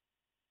 Yeah.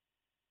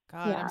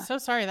 God, Yeah. I'm so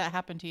sorry that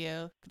happened to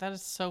you. That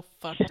is so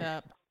fucked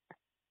up.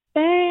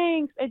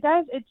 Thanks. It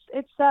does.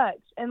 It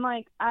sucks. And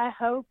like, I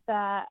hope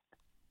that,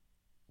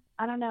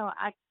 I don't know.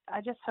 I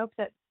just hope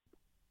that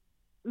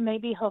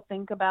maybe he'll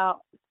think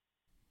about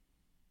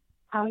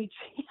how he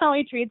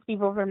treats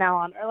people from now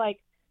on, or like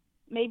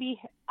maybe,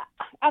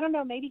 I don't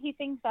know, maybe he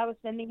thinks I was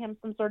sending him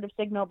some sort of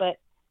signal, but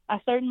I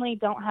certainly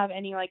don't have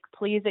any like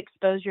please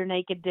expose your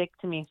naked dick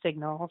to me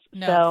signals.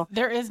 No, so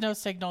there is no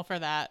signal for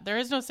that. There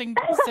is no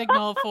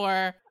signal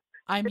for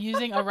I'm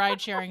using a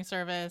ride sharing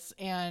service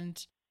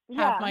and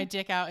have my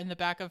dick out in the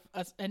back of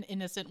an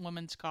innocent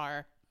woman's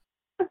car.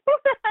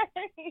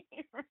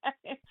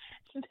 Right.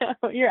 No,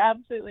 you're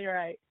absolutely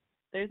right.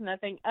 There's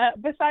nothing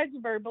besides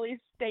verbally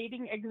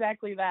stating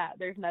exactly that.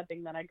 There's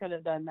nothing that I could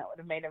have done that would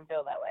have made him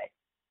feel that way.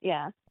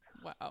 Yeah.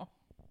 Wow.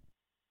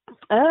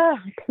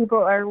 People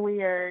are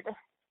weird.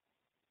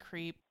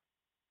 Creep.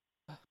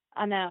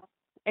 I know.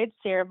 It's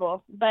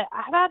terrible. But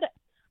I've had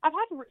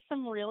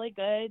some really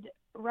good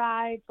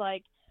rides.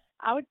 Like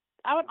I would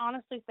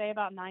honestly say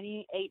about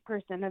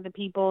 98% of the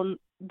people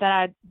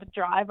that I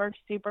drive are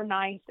super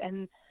nice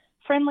and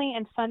friendly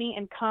and funny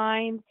and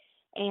kind,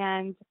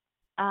 and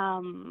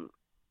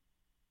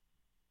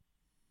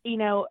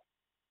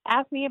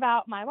ask me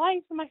about my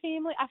life and my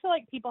family. I feel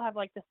like people have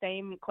like the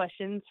same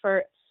questions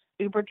for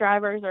Uber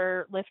drivers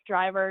or Lyft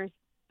drivers,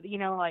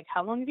 like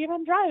how long have you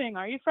been driving?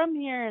 Are you from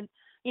here? And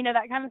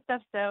that kind of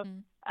stuff. So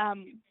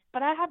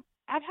but I've had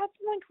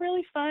some like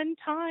really fun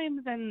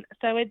times, and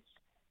so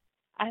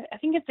I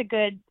think it's a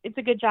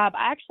good job.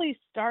 I actually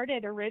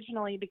started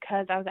originally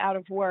because I was out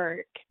of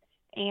work,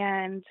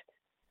 and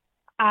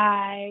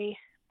I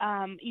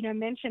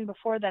mentioned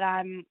before that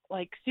I'm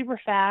like super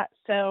fat,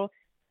 so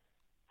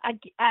I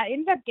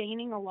ended up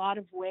gaining a lot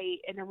of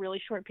weight in a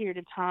really short period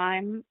of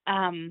time,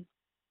 and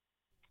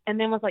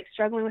then was like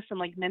struggling with some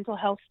like mental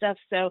health stuff.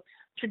 So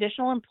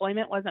traditional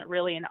employment wasn't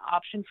really an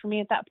option for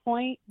me at that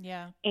point.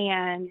 Yeah.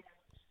 And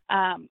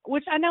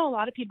which I know a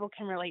lot of people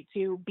can relate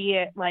to, be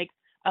it like,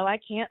 oh, I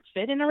can't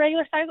fit in a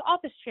regular size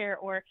office chair,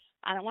 or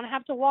I don't want to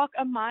have to walk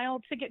a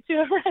mile to get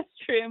to a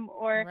restroom,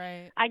 or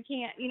right. I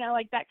can't,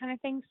 like that kind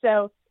of thing.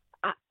 So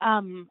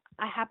I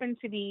happen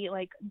to be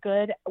like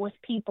good with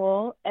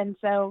people, and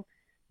so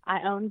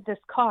I owned this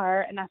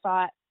car, and I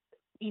thought,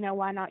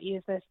 why not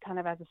use this kind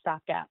of as a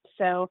stopgap?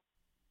 So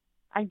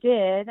I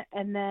did,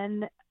 and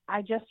then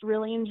I just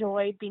really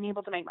enjoyed being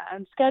able to make my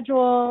own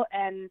schedule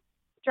and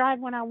drive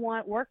when I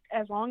want, work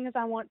as long as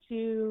I want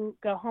to,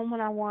 go home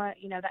when I want,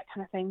 that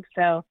kind of thing.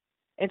 So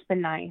it's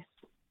been nice.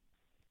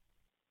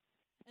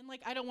 And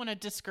like, I don't want to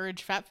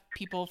discourage fat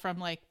people from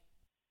like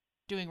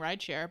doing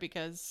rideshare,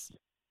 because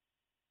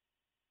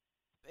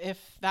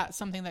if that's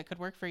something that could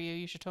work for you,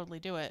 you should totally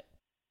do it.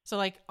 So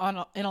like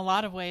in a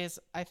lot of ways,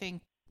 I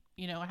think,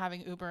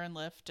 having Uber and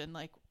Lyft and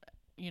like,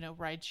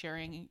 ride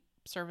sharing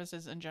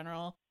services in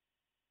general,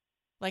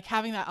 like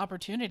having that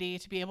opportunity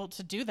to be able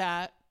to do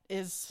that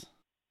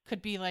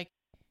could be like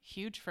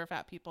huge for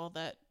fat people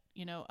that,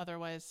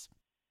 otherwise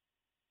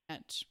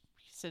can't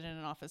sit in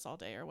an office all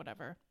day or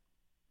whatever.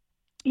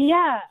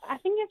 Yeah, I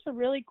think it's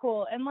really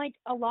cool. And like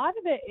a lot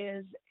of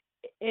it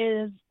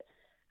is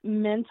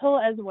mental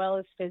as well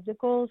as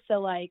physical. So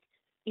like,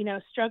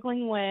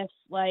 struggling with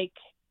like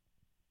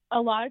a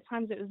lot of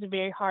times it was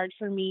very hard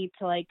for me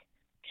to like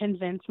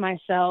convince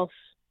myself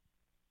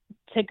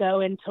to go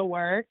into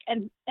work.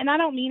 And I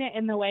don't mean it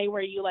in the way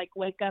where you like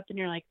wake up and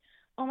you're like,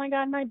 oh my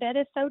God, my bed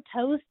is so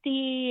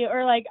toasty,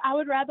 or like I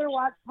would rather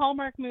watch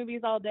Hallmark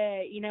movies all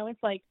day.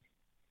 It's like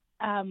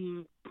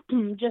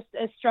just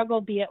a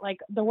struggle, be it like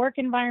the work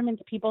environment,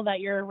 the people that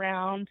you're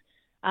around,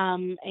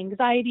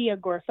 anxiety,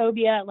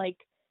 agoraphobia, like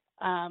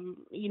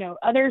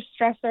other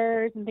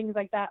stressors and things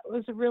like that. It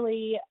was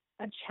really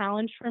a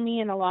challenge for me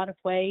in a lot of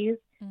ways.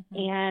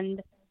 Mm-hmm.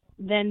 And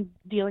then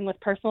dealing with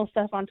personal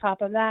stuff on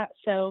top of that.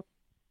 So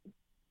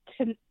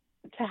to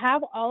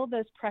have all of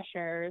those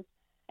pressures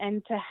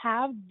and to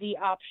have the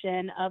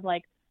option of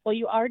like, well,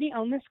 you already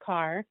own this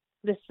car,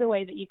 this is the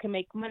way that you can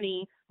make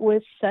money,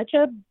 was such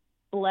a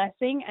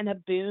blessing and a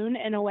boon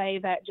in a way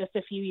that just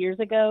a few years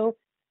ago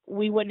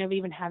we wouldn't have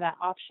even had that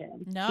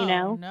option.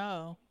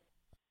 No.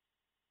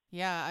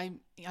 Yeah,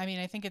 I mean,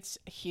 I think it's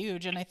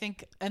huge, and I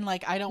think, and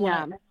like,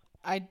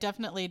 I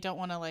definitely don't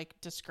want to like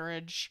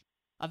discourage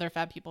other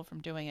fat people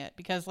from doing it,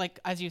 because like,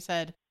 as you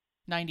said,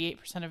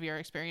 98% of your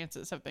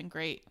experiences have been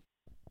great.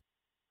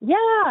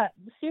 Yeah,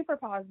 super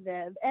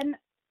positive. And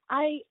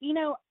I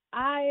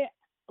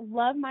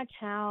love my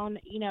town.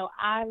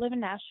 I live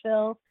in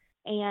Nashville,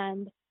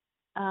 and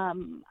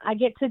I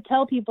get to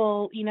tell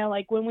people,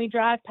 like when we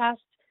drive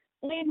past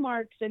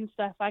landmarks and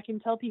stuff, I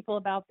can tell people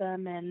about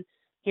them, and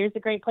here's a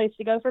great place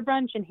to go for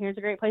brunch, and here's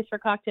a great place for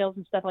cocktails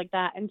and stuff like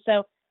that. And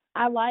so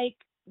I like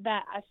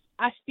that.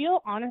 I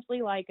feel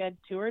honestly like a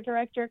tour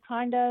director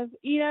kind of,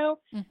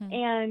 Mm-hmm.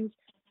 and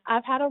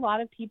I've had a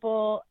lot of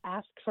people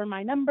ask for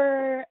my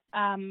number,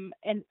 and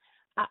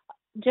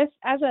just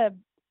as a,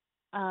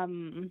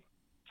 I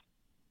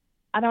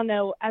don't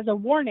know, as a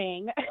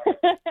warning,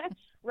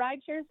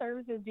 rideshare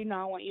services do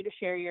not want you to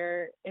share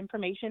your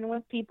information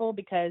with people,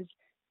 because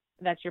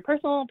that's your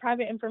personal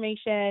private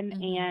information.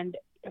 Mm-hmm. And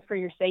for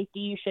your safety,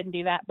 you shouldn't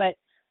do that. But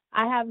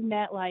I have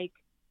met like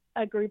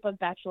a group of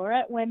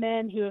bachelorette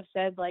women who have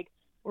said like,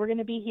 we're going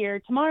to be here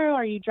tomorrow.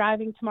 Are you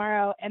driving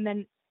tomorrow? And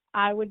then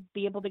I would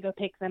be able to go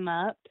pick them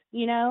up,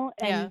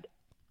 and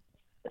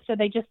so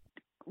they just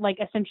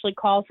like essentially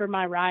call for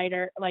my ride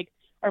or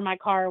my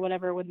car or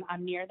whatever when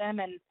I'm near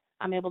them, and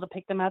I'm able to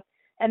pick them up.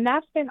 And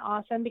that's been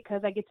awesome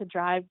because I get to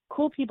drive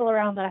cool people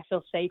around that I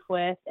feel safe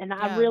with. And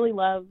I really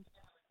love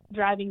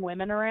driving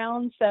women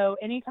around. So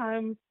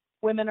anytime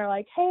women are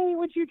like, hey,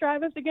 would you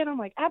drive us again? I'm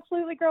like,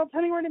 absolutely, girl.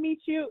 Tell me where to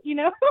meet you,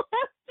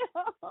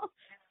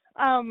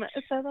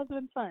 So that's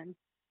been fun.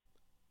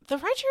 The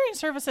ride sharing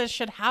services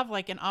should have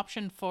like an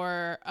option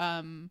for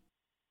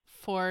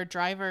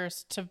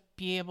drivers to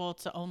be able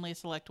to only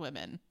select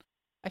women.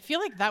 I feel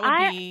like that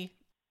would be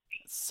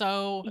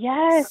so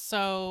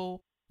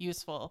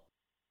useful,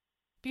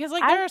 because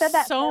like there are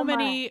so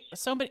many,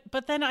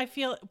 but then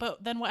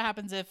what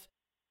happens if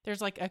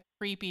there's like a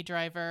creepy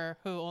driver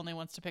who only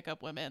wants to pick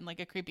up women, like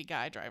a creepy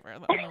guy driver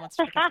that only wants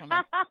to pick up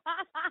women?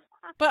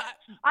 But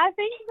I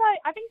think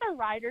the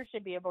rider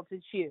should be able to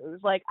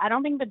choose. Like, I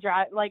don't think the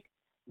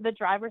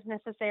drivers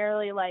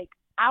necessarily, like,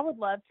 I would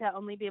love to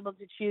only be able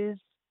to choose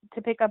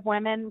to pick up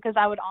women, because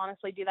I would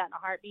honestly do that in a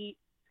heartbeat.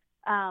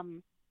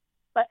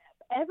 But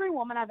every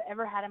woman I've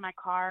ever had in my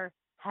car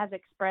has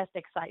expressed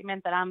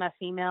excitement that I'm a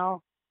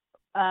female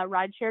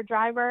rideshare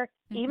driver,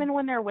 mm-hmm. even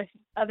when they're with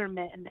other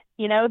men.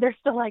 They're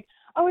still like,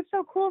 oh, it's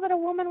so cool that a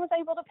woman was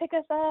able to pick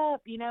us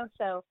up.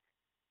 So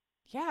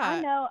yeah,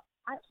 I know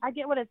I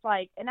get what it's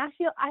like, and I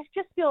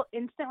just feel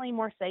instantly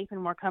more safe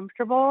and more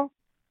comfortable.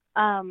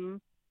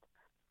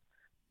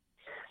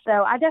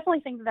 So I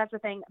definitely think that's a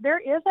thing. There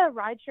is a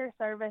rideshare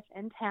service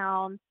in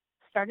town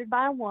started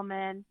by a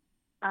woman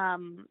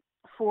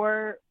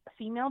for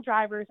female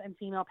drivers and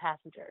female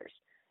passengers.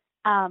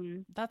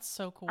 That's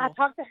so cool. I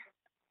talked to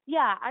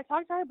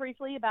her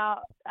briefly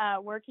about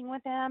working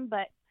with them,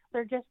 but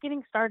they're just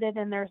getting started,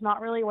 and there's not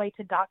really a way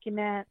to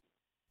document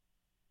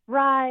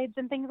rides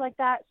and things like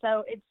that.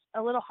 So it's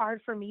a little hard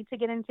for me to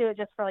get into it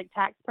just for like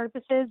tax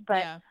purposes,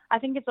 but I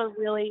think it's a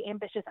really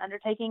ambitious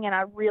undertaking, and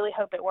I really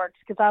hope it works,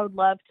 because I would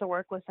love to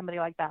work with somebody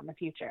like that in the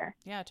future.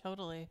 Yeah,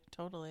 totally.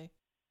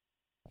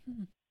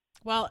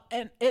 Well,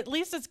 and at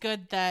least it's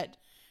good that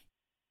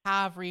you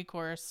have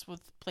recourse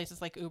with places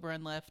like Uber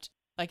and Lyft.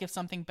 Like if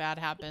something bad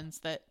happens,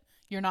 that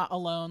you're not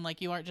alone.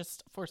 Like, you aren't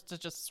just forced to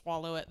just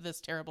swallow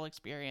this terrible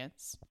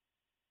experience.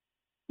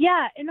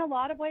 Yeah, in a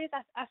lot of ways,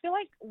 I feel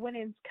like when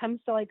it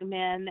comes to like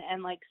men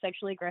and like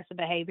sexually aggressive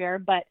behavior,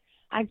 but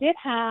I did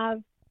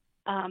have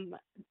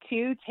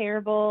two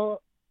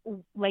terrible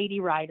lady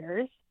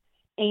riders,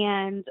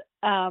 and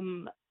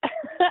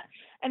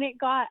and it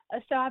got,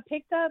 so I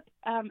picked up,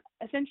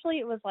 essentially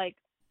it was like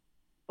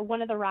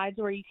one of the rides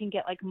where you can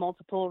get like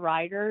multiple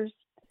riders,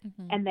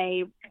 and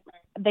they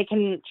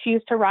can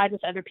choose to ride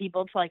with other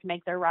people to like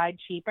make their ride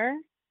cheaper.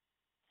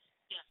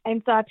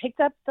 And so I picked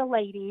up the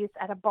ladies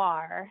at a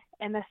bar,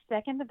 and the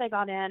second that they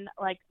got in,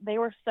 like, they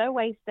were so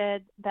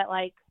wasted that,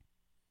 like,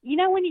 you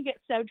know when you get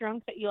so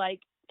drunk that you like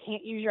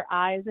can't use your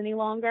eyes any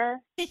longer?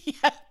 Yeah.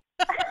 That's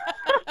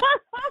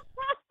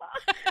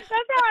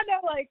how I know,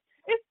 like,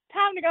 it's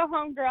time to go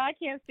home, girl. I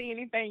can't see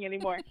anything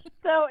anymore.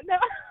 So no,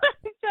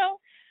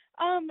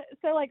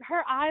 so like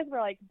her eyes were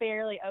like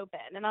barely open,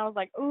 and I was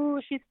like,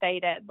 ooh, she's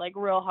faded, like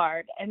real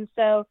hard. And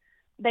so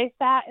they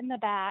sat in the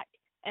back,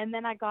 and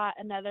then I got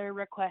another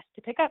request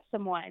to pick up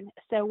someone.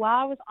 So while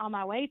I was on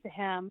my way to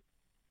him,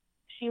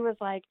 she was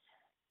like,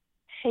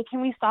 hey,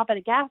 can we stop at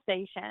a gas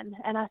station?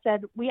 And I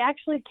said, we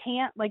actually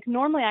can't. Like,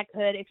 normally I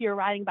could if you're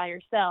riding by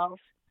yourself,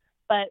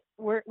 but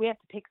we have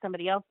to pick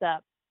somebody else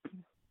up,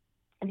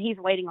 and he's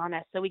waiting on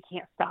us, so we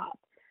can't stop.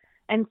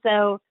 And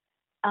so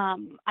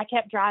I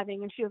kept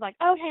driving, and she was like,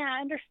 okay,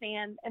 I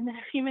understand. And then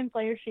a few minutes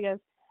later, she goes,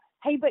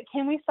 hey, but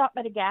can we stop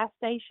at a gas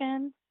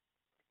station?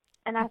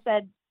 And I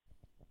said,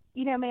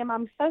 you know, ma'am,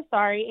 I'm so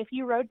sorry. If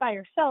you rode by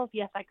yourself,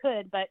 yes, I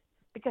could, but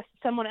because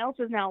someone else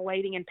is now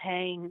waiting and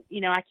paying, you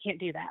know, I can't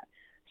do that.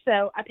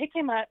 So I pick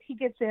him up, he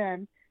gets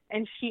in,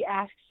 and she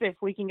asks if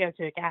we can go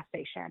to a gas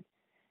station.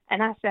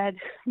 And I said,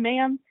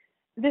 ma'am,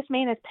 this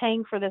man is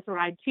paying for this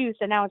ride too,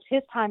 so now it's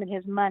his time and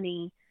his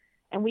money,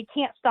 and we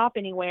can't stop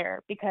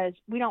anywhere because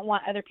we don't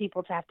want other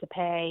people to have to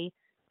pay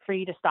for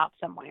you to stop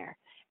somewhere.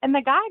 And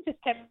the guy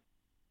just kept,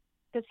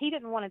 because he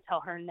didn't want to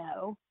tell her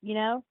no, you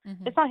know?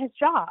 It's not his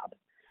job.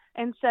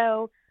 And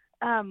so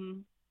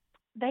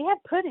they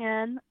had put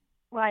in,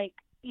 like,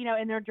 you know,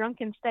 in their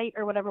drunken state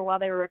or whatever while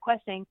they were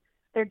requesting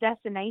their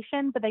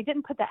destination, but they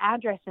didn't put the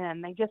address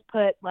in. They just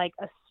put, like,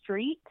 a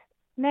street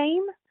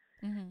name.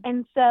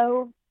 And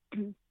so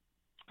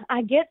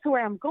I get to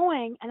where I'm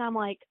going, and I'm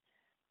like,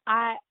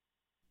 I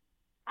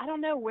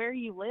don't know where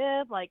you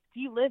live. Like, do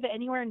you live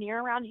anywhere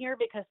near around here?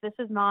 Because this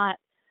is not,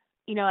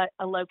 you know,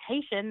 a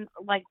location.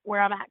 Like,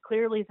 where I'm at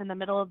clearly is in the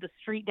middle of the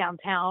street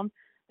downtown.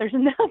 There's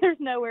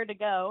nowhere to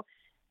go.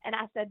 And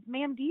I said,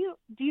 ma'am, do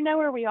you know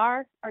where we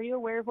are? Are you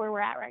aware of where we're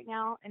at right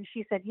now? And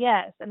she said,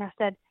 yes. And I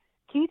said,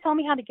 can you tell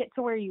me how to get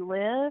to where you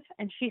live?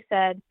 And she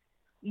said,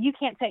 you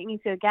can't take me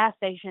to a gas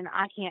station.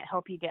 I can't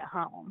help you get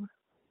home.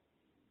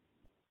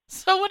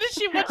 So what did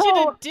she want you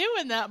to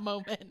do in that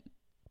moment?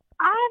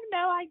 I have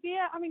no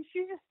idea. I mean,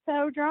 she's just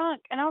so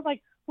drunk. And I was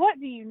like, what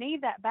do you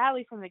need that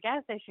badly from the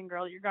gas station,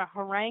 girl? You're going to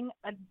harangue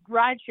a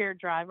rideshare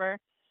driver.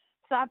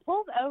 So I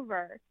pulled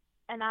over,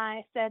 and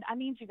I said, I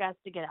need you guys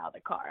to get out of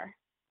the car.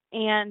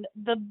 And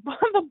the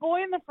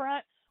boy in the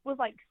front was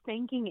like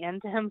sinking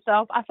into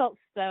himself. I felt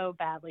so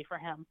badly for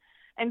him.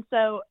 And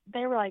so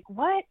they were like,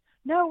 what?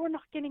 No, we're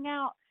not getting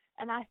out.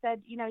 And I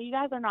said, you know, you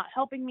guys are not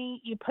helping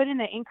me. You put in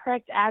the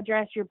incorrect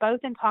address. You're both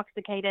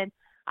intoxicated.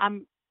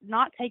 I'm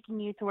not taking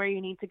you to where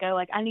you need to go.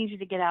 Like, I need you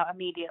to get out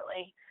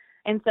immediately.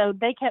 And so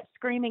they kept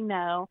screaming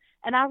no.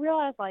 And I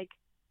realized, like,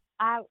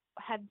 I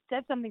had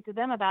said something to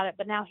them about it,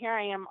 but now here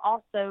I am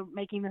also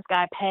making this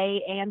guy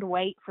pay and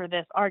wait for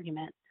this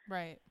argument.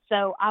 Right.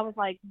 So I was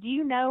like, do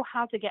you know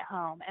how to get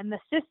home? And the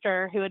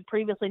sister, who had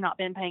previously not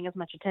been paying as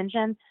much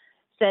attention,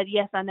 said,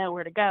 yes, I know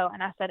where to go.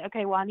 And I said,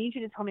 okay, well, I need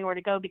you to tell me where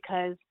to go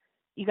because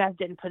you guys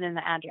didn't put in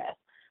the address.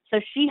 So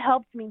she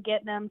helped me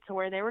get them to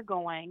where they were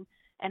going,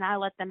 and I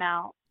let them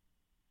out.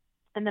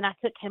 And then I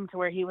took him to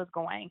where he was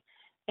going.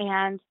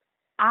 And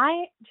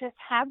I just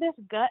had this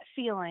gut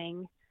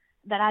feeling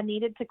that I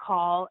needed to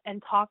call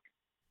and talk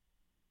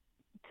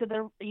to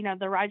the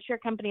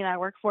rideshare company that I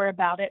work for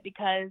about it,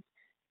 because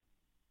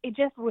it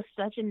just was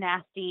such a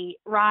nasty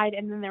ride.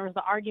 And then there was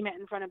the argument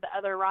in front of the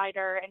other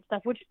rider and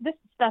stuff, which this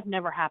stuff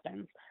never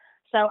happens.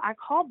 So I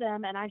called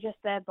them, and I just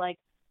said, like,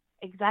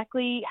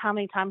 exactly how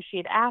many times she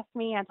had asked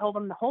me. I told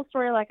them the whole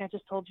story like I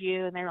just told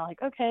you, and they were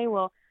like, okay,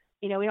 well,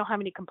 you know, we don't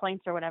have any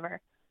complaints or whatever.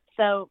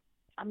 So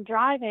I'm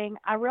driving.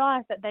 I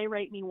realized that they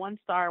rate me 1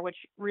 star, which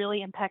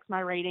really impacts my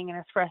rating and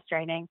is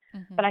frustrating.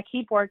 But I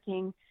keep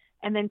working.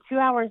 And then 2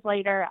 hours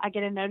later, I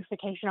get a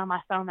notification on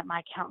my phone that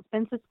my account's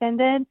been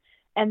suspended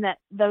and that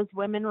those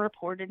women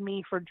reported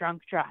me for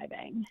drunk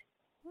driving.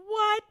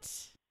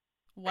 What?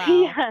 Wow.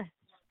 Yeah.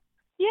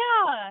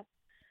 Yeah.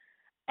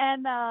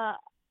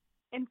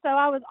 And so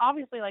I was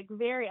obviously, like,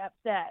 very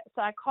upset.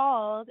 So I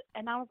called,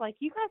 and I was like,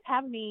 you guys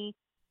have me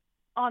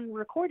on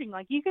recording.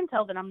 Like, you can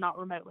tell that I'm not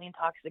remotely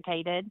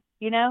intoxicated,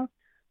 you know?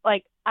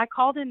 Like, I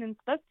called in and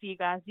spoke to you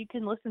guys. You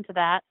can listen to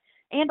that.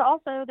 And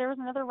also, there was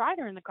another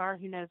rider in the car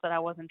who knows that I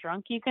wasn't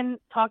drunk. You can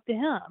talk to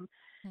him.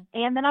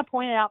 And then I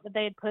pointed out that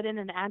they had put in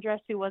an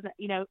address who wasn't,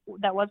 you know,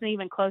 that wasn't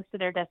even close to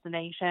their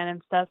destination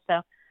and stuff.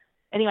 So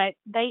Anyway,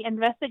 they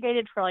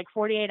investigated for like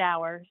 48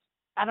 hours.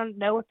 I don't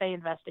know what they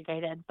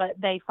investigated, but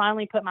they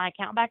finally put my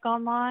account back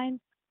online.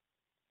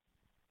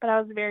 But I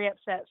was very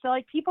upset. So,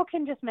 like, people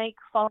can just make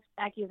false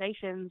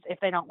accusations if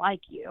they don't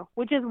like you,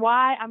 which is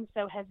why I'm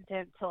so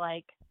hesitant to,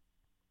 like,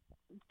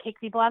 kick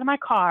people out of my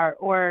car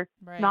or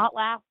not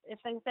laugh if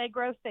they say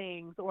gross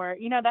things or,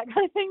 you know, that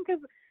kind of thing,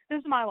 because this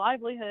is my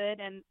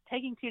livelihood, and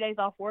taking 2 days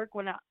off work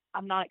when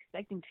I'm not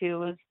expecting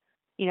to is,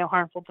 you know,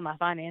 harmful to my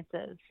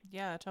finances.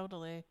 Yeah,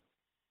 totally.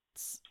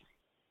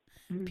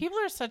 People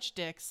are such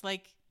dicks.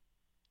 Like,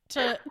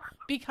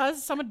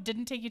 because someone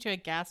didn't take you to a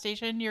gas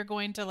station, you're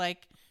going to,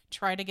 like,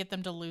 try to get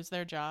them to lose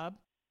their job.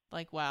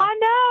 Like, wow. I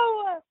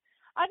know.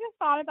 I just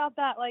thought about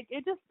that. Like,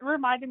 it just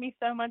reminded me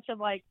so much of,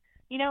 like,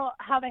 you know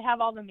how they have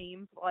all the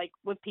memes, like,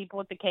 with people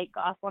with the Kate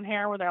Gosselin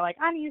hair where they're like,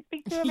 I need to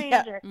speak to a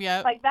manager.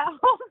 Yeah. Like, that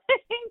whole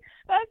thing,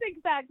 that's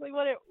exactly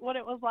what it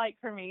was like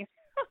for me.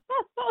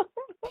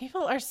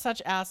 People are such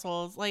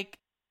assholes. Like,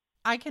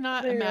 I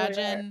cannot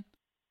imagine,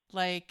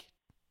 like,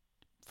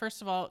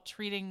 first of all,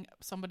 treating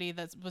somebody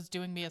that was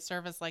doing me a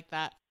service like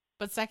that.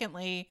 But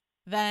secondly,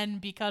 then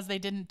because they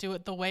didn't do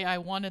it the way I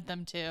wanted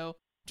them to,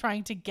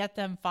 trying to get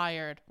them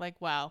fired. Like,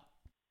 wow.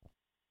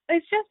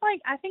 It's just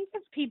like, I think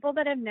it's people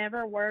that have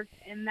never worked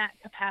in that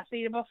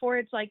capacity before.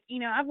 It's like, you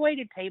know, I've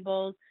waited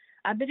tables.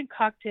 I've been a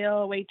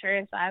cocktail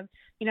waitress. I've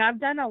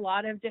done a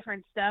lot of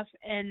different stuff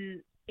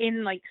in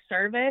like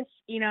service.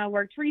 You know, I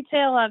worked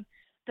retail. I've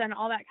done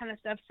all that kind of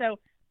stuff. So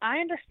I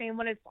understand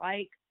what it's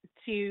like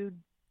to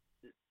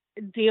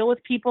deal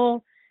with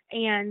people.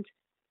 And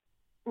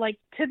like,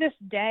 to this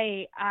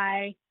day,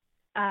 I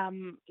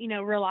you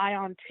know, rely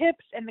on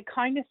tips and the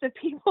kindness of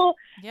people,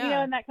 you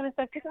know, and that kind of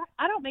stuff. Because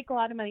I don't make a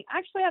lot of money. I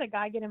actually had a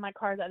guy get in my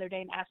car the other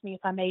day and ask me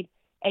if I made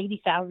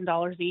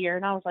 $80,000 a year.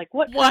 And I was like,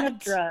 what kind of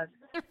drugs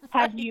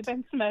have you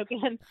been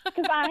smoking?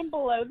 Because I'm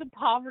below the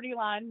poverty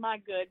line, my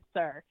good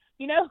sir.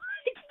 You know?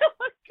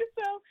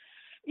 So,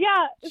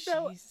 yeah.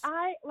 So Jeez.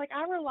 I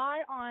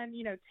rely on,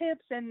 you know,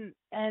 tips and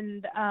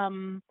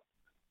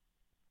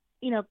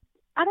you know,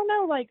 I don't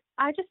know, like,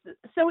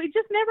 so it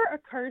just never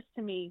occurs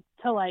to me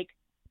to, like,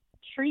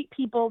 treat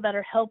people that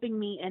are helping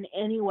me in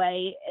any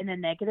way in a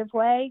negative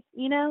way,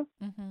 you know?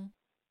 Mm-hmm.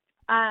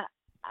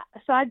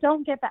 So I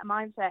don't get that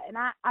mindset. And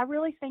I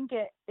really think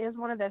it is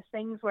one of those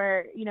things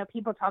where, you know,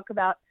 people talk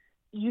about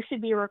you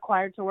should be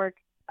required to work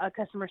a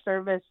customer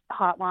service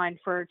hotline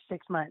for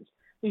 6 months.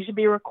 You should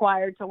be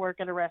required to work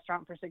at a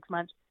restaurant for 6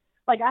 months.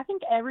 Like, I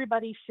think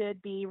everybody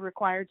should be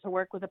required to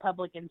work with the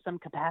public in some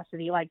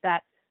capacity like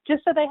that,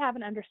 just so they have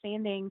an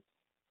understanding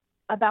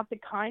about the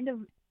kind of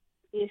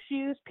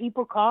issues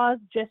people cause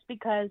just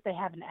because they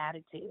have an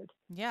attitude.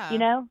 Yeah. You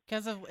know?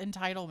 Because of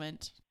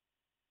entitlement.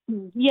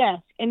 Yes.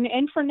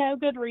 And for no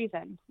good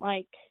reason.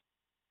 Like,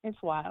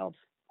 it's wild.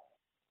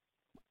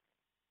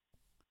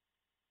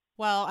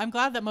 Well, I'm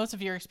glad that most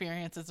of your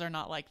experiences are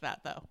not like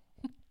that, though.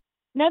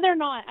 No, they're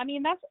not. I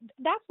mean,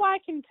 that's why I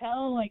can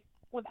tell, like,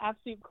 with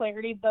absolute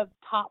clarity the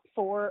top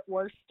 4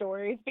 worst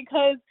stories,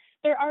 because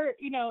there are,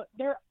 you know,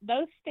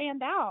 those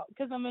stand out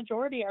because the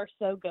majority are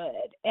so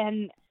good.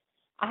 And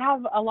I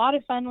have a lot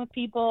of fun with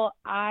people.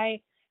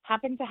 I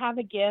happen to have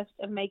a gift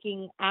of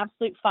making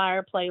absolute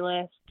fire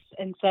playlists,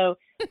 and so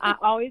I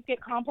always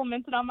get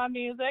complimented on my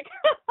music.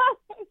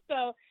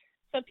 So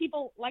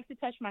people like to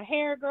touch my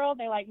hair, girl.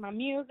 They like my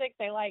music.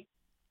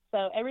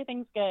 So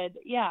everything's good.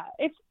 Yeah,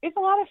 it's a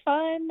lot of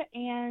fun,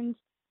 and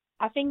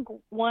I think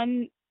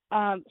one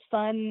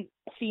fun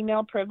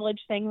female privilege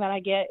thing that I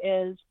get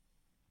is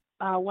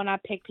when I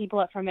pick people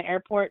up from the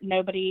airport,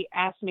 nobody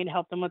asks me to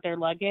help them with their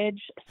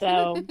luggage.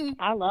 So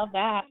I love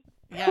that.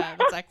 Yeah,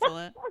 that's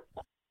excellent.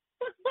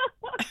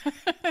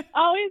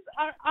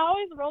 I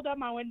always roll down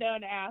my window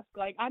and ask.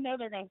 Like, I know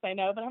they're going to say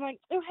no, but I'm like,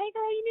 oh, hey,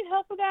 girl, you need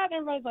help with that? And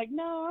everybody's like,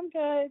 no, I'm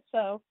good.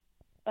 So,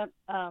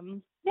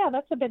 yeah,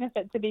 that's a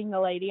benefit to being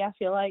a lady, I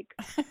feel like.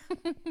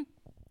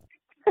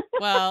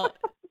 Well,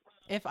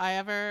 if I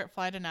ever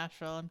fly to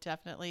Nashville, I'm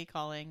definitely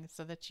calling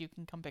so that you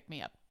can come pick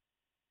me up.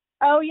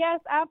 Oh, yes,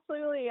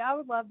 absolutely. I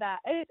would love that.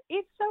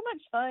 It's so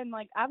much fun.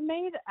 Like, I've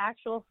made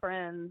actual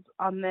friends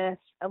on this.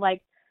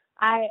 Like,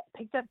 I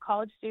picked up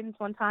college students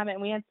one time, and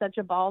we had such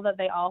a ball that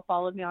they all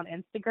followed me on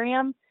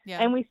Instagram. Yeah.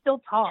 And we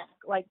still talk,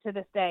 like, to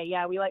this day.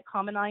 Yeah, we, like,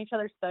 comment on each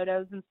other's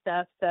photos and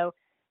stuff. So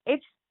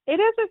it's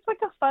like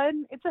a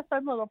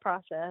fun little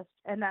process,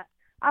 and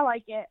I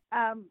like it.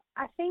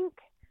 I think,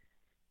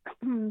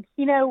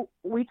 you know,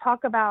 we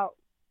talk about,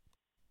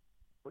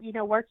 you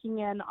know, working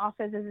in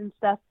offices and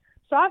stuff.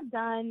 So I've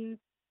done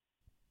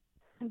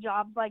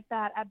jobs like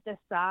that at this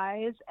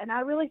size, and I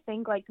really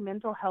think, like,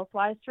 mental health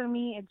wise for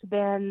me, it's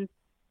been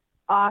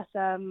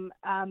awesome.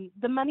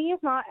 The money is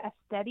not as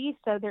steady,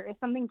 so there is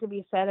something to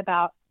be said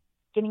about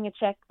getting a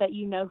check that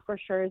you know for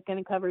sure is going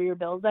to cover your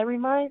bills every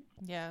month.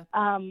 Yeah.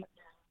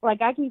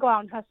 Like, I can go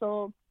out and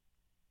hustle.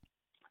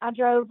 I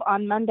drove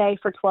on Monday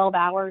for 12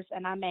 hours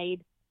and I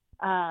made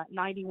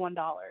 $91,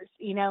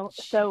 you know,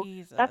 so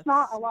that's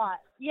not a lot.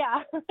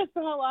 Yeah, it's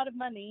not a lot of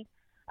money.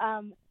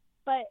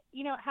 But,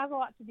 you know, it has a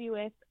lot to do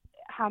with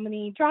how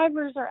many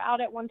drivers are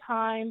out at one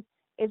time.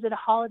 is it a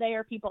holiday?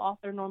 Are people off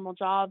their normal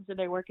jobs? Are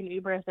they working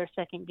Uber as their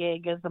second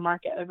gig? Is the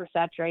market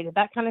oversaturated?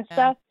 That kind of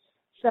stuff.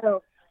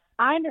 So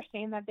I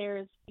understand that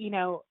there's,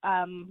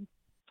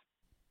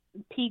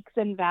 peaks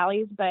and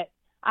valleys, but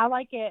I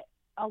like it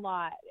a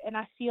lot. And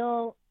I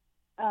feel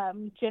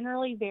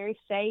generally very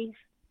safe.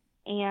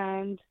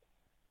 And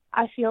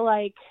I feel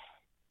like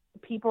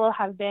people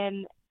have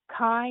been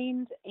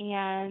kind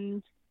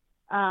and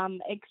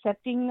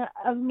accepting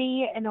of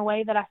me in a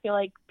way that I feel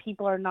like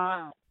people are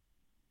not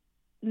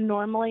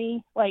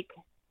normally, like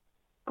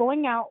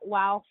going out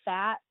while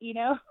fat,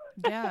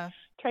 Yeah.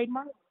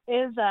 trademark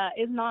is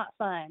not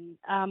fun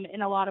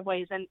in a lot of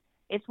ways, and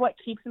it's what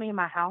keeps me in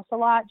my house a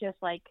lot, just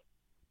like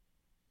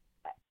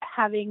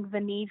having the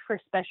need for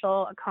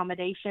special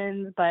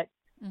accommodations, but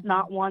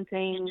not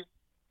wanting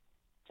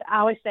to, I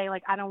always say,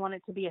 like, I don't want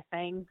it to be a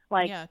thing.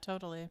 Like, yeah,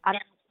 totally. I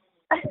don't,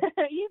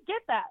 you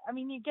get that. I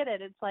mean, you get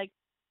it. It's like,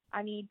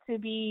 I need to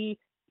be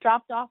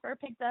dropped off or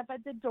picked up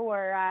at the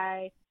door.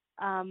 I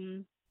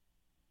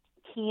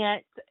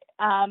can't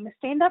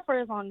stand up for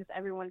as long as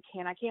everyone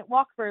can. I can't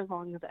walk for as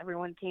long as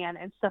everyone can,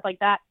 and stuff like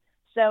that.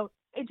 So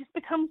it just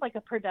becomes like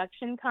a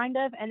production kind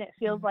of, and it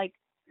feels like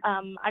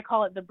I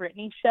call it the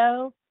Britney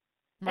show.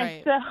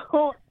 Right. And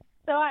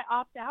so I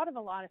opt out of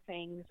a lot of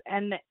things,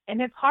 and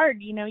it's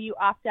hard, you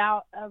opt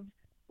out of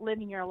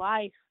living your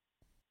life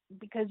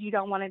because you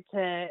don't want it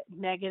to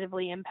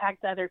negatively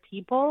impact other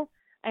people.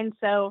 And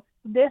so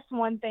this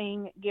one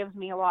thing gives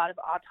me a lot of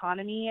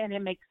autonomy, and it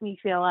makes me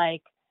feel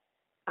like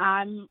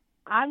I'm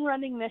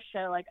running this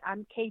show. Like,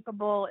 I'm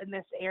capable in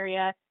this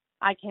area.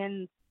 I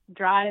can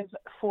drive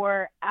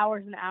for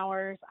hours and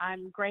hours.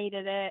 I'm great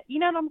at it. You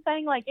know what I'm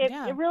saying? Like,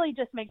 it really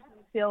just makes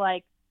me feel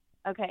like,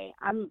 okay,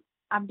 I'm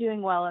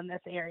doing well in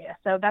this area.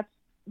 So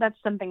that's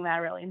something that I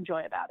really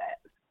enjoy about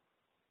it.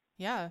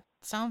 Yeah.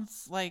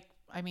 Sounds like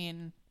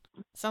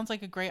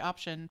a great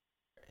option.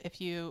 If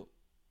you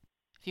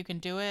can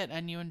do it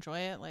and you enjoy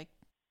it, like,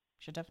 you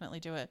should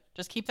definitely do it.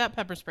 Just keep that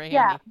pepper spray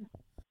handy.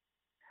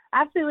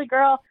 Absolutely,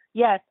 girl.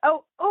 Yes.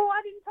 Oh,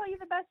 I didn't tell you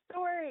the best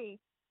story.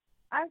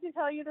 I have to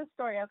tell you the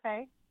story,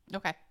 okay?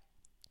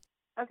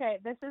 Okay,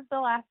 this is the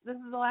last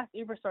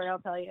Uber story I'll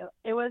tell you.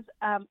 It was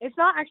it's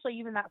not actually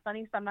even that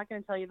funny, so I'm not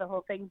going to tell you the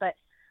whole thing, but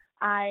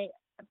I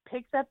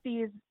picked up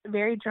these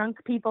very drunk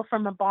people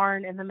from a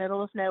barn in the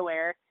middle of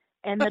nowhere,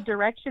 and the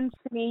directions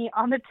to me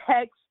on the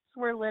texts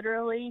were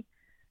literally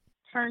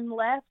turn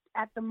left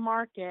at the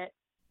market,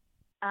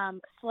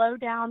 slow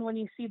down when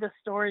you see the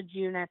storage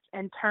units,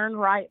 and turn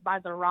right by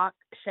the rock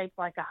shaped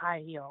like a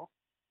high heel.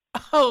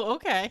 Oh,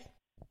 okay.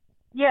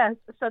 Yes,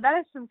 so that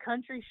is some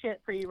country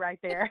shit for you right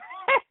there.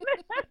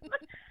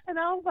 And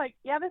I was like,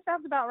 yeah, this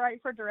sounds about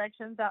right for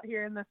directions out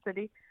here in the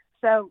city.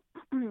 So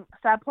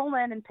I pull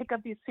in and pick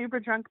up these super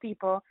drunk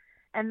people,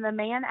 and the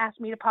man asked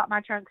me to pop my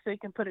trunk so he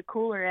can put a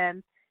cooler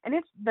in. And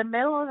it's the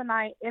middle of the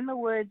night in the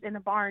woods in a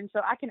barn,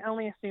 so I can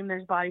only assume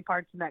there's body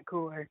parts in that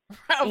cooler.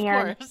 Of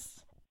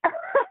course.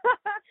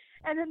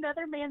 And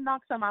another man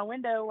knocks on my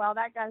window while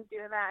that guy's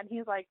doing that, and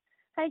he's like,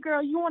 hey,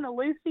 girl, you want a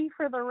Lucy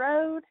for the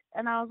road?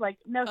 And I was like,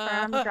 no, sir,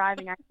 I'm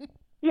driving. I can't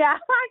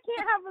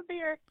have a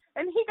beer.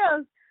 And he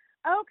goes,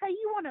 okay,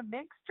 you want a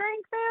mixed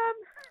drink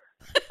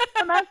then?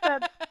 And I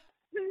said,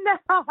 no,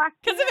 I can't.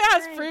 Because if it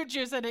has fruit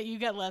juice in it, you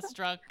get less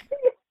drunk.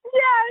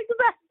 Yeah,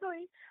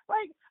 exactly.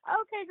 Like,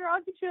 okay, girl,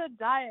 I'll get you a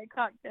diet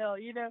cocktail,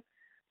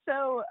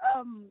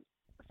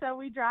 So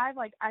we drive,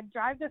 I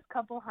drive this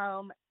couple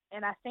home,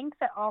 and I think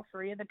that all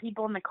three of the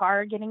people in the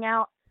car are getting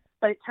out,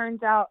 but it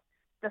turns out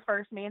the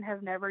first man has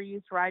never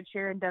used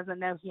Rideshare and doesn't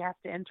know he has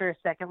to enter a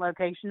second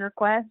location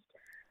request.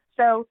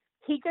 So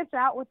he gets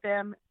out with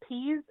them,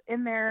 pees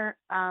in their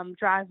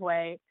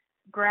driveway,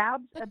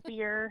 grabs a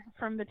beer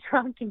from the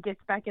trunk, and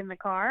gets back in the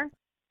car.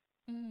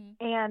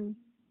 And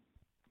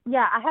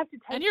yeah, I have to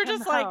take him And you're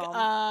just home.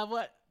 like,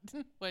 what?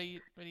 What are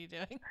you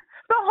doing?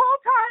 The whole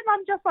time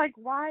I'm just like,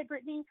 why,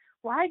 Brittany?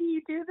 Why do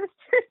you do this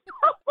to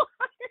yourself? Why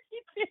are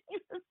you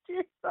doing this to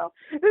yourself?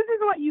 This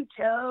is what you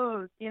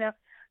chose,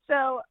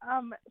 So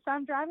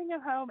I'm driving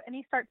him home, and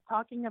he starts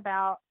talking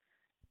about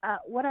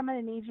what I'm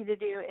going to need you to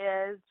do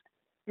is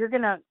you're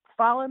going to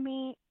follow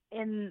me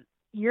in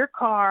your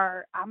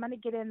car. I'm going to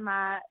get in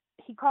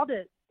he called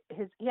it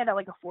he had a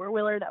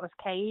 4-wheeler that was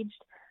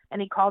caged,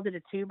 and he called it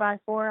a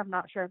 2x4. I'm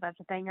not sure if that's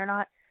a thing or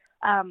not.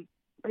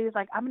 But he was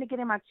like, I'm going to get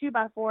in my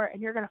 2x4, and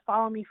you're going to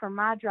follow me from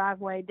my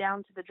driveway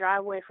down to the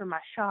driveway from my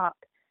shop,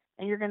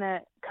 and you're going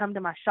to come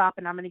to my shop,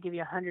 and I'm going to give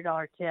you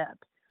 $100 tip.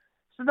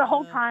 So the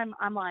whole time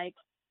I'm like,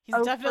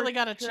 he's definitely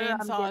got a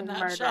chainsaw in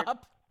that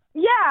shop.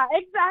 Yeah,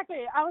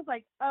 exactly. I was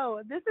like,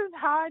 oh, this is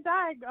how I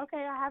died.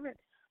 Okay,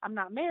 I'm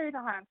not married. I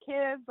don't have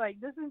kids. Like,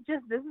 this is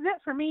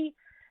it for me.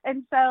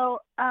 And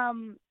so,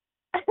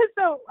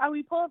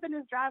 we pull up in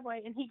his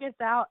driveway, and he gets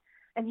out,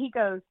 and he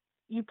goes,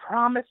 you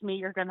promised me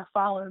you're going to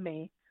follow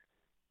me.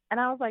 And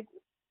I was like,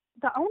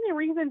 the only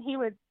reason he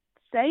would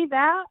say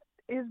that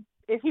is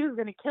if he was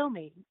going to kill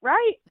me,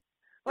 right?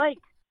 Like,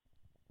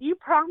 you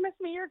promised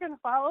me you're going to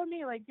follow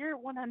me? Like, you're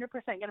 100%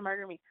 going to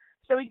murder me.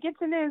 So he gets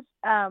in his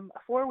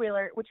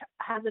 4-wheeler, which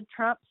has a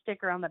Trump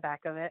sticker on the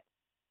back of it.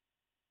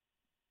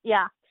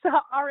 Yeah. So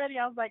already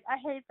I was like, I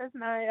hate this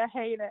night. I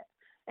hate it.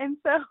 And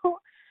so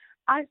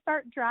I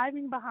start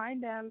driving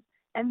behind him,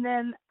 and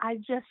then I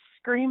just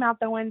scream out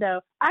the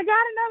window, I got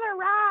another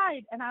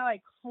ride. And I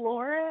like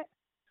floor it,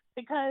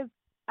 because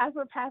as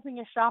we're passing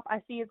a shop,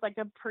 I see it's like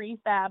a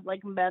prefab,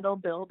 like metal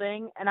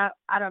building. And I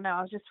don't know.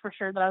 I was just for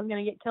sure that I was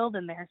going to get killed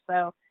in there.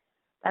 So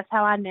that's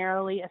how I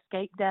narrowly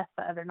escaped death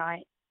the other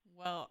night.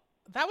 Well,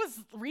 that was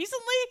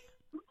recently?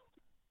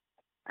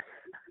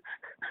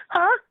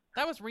 Huh?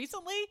 That was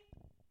recently?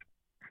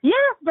 Yeah,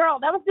 girl.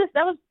 That was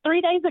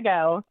 3 days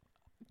ago.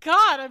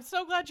 God, I'm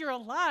so glad you're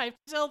alive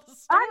to tell the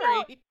story. I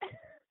know.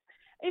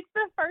 It's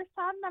the first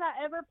time that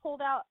I ever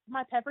pulled out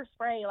my pepper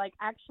spray, like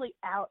actually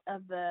out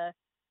of the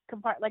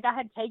compartment. Like I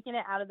had taken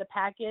it out of the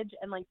package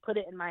and like put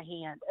it in my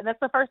hand. And that's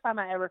the first time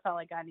I ever felt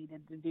like I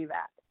needed to do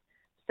that.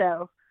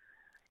 So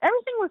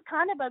everything was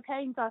kind of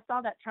okay until I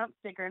saw that Trump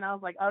sticker, and I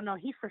was like, oh no,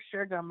 he's for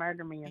sure gonna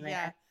murder me in there.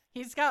 Yeah.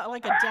 He's got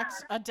like a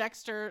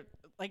Dexter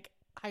like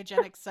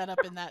hygienic setup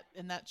in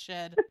that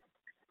shed.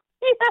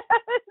 Yes,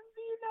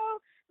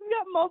 he's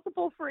got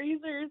multiple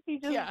freezers. He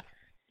just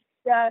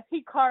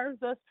he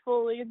carves us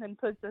fully and then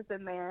puts us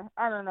in there.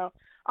 I don't know.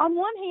 On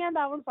one hand,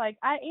 I was like,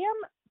 I am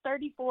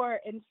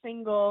 34 and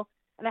single,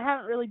 and I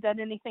haven't really done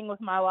anything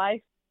with my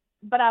life,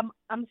 but I'm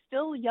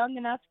still young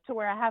enough to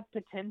where I have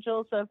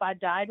potential. So if I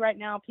died right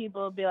now,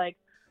 people would be like,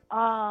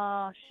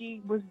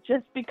 she was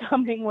just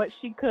becoming what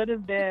she could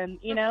have been,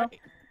 you know? Right.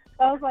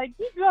 So I was like,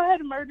 you go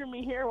ahead and murder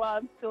me here while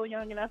I'm still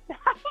young enough to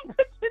have a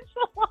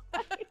potential life.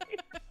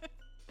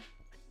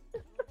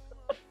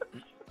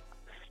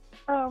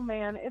 Oh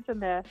man, it's a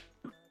mess.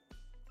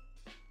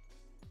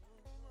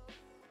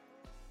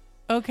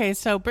 Okay,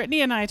 so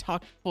Brittany and I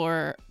talked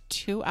for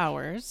 2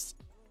 hours,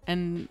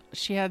 and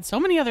she had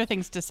so many other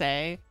things to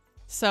say.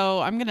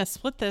 So I'm going to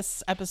split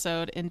this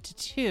episode into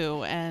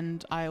 2,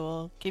 and I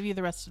will give you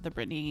the rest of the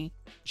Brittany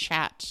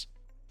chat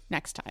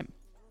next time.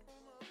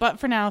 But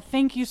for now,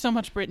 thank you so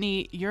much,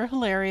 Brittany. You're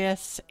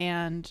hilarious,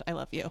 and I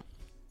love you.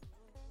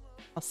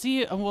 I'll see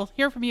you, and we'll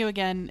hear from you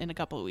again in a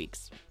couple of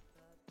weeks.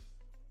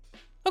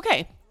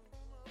 Okay.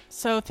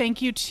 So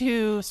thank you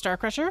to Star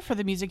Crusher for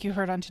the music you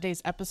heard on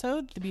today's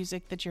episode, the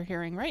music that you're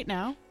hearing right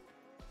now.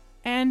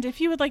 And if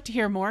you would like to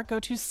hear more, go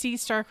to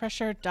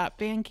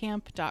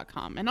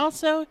cstarcrusher.bandcamp.com. And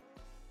also,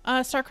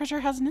 Star Crusher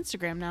has an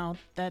Instagram now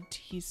that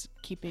he's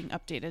keeping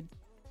updated.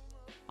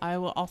 I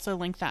will also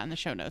link that in the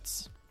show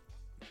notes.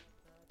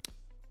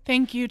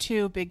 Thank you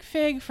to Big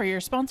Fig for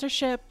your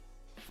sponsorship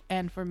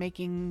and for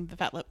making the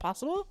Fat Lip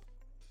possible.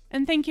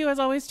 And thank you, as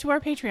always, to our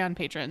Patreon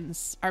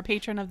patrons. Our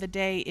patron of the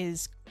day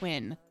is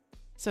Quinn.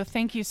 So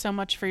thank you so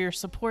much for your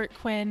support,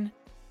 Quinn.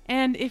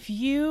 And if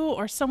you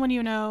or someone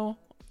you know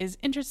is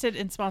interested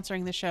in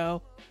sponsoring the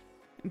show,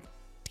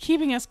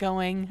 keeping us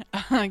going,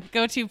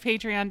 go to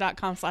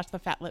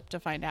patreon.com/thefatlip to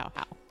find out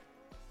how.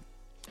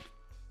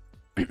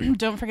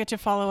 Don't forget to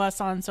follow us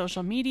on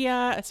social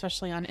media,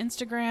 especially on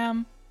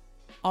Instagram.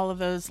 All of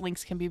those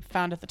links can be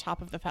found at the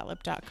top of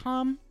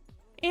thefatlip.com.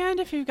 And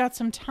if you've got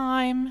some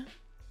time,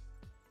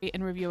 rate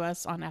and review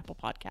us on Apple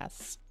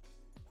Podcasts.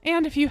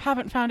 And if you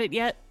haven't found it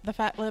yet, The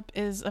Fat Lip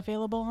is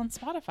available on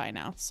Spotify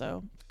now,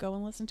 so go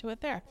and listen to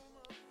it there.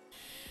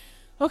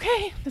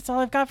 Okay, that's all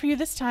I've got for you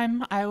this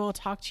time. I will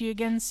talk to you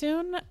again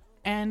soon,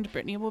 and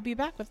Brittany will be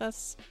back with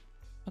us.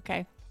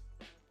 Okay,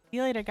 see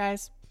you later,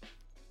 guys.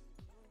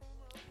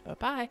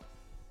 Bye-bye.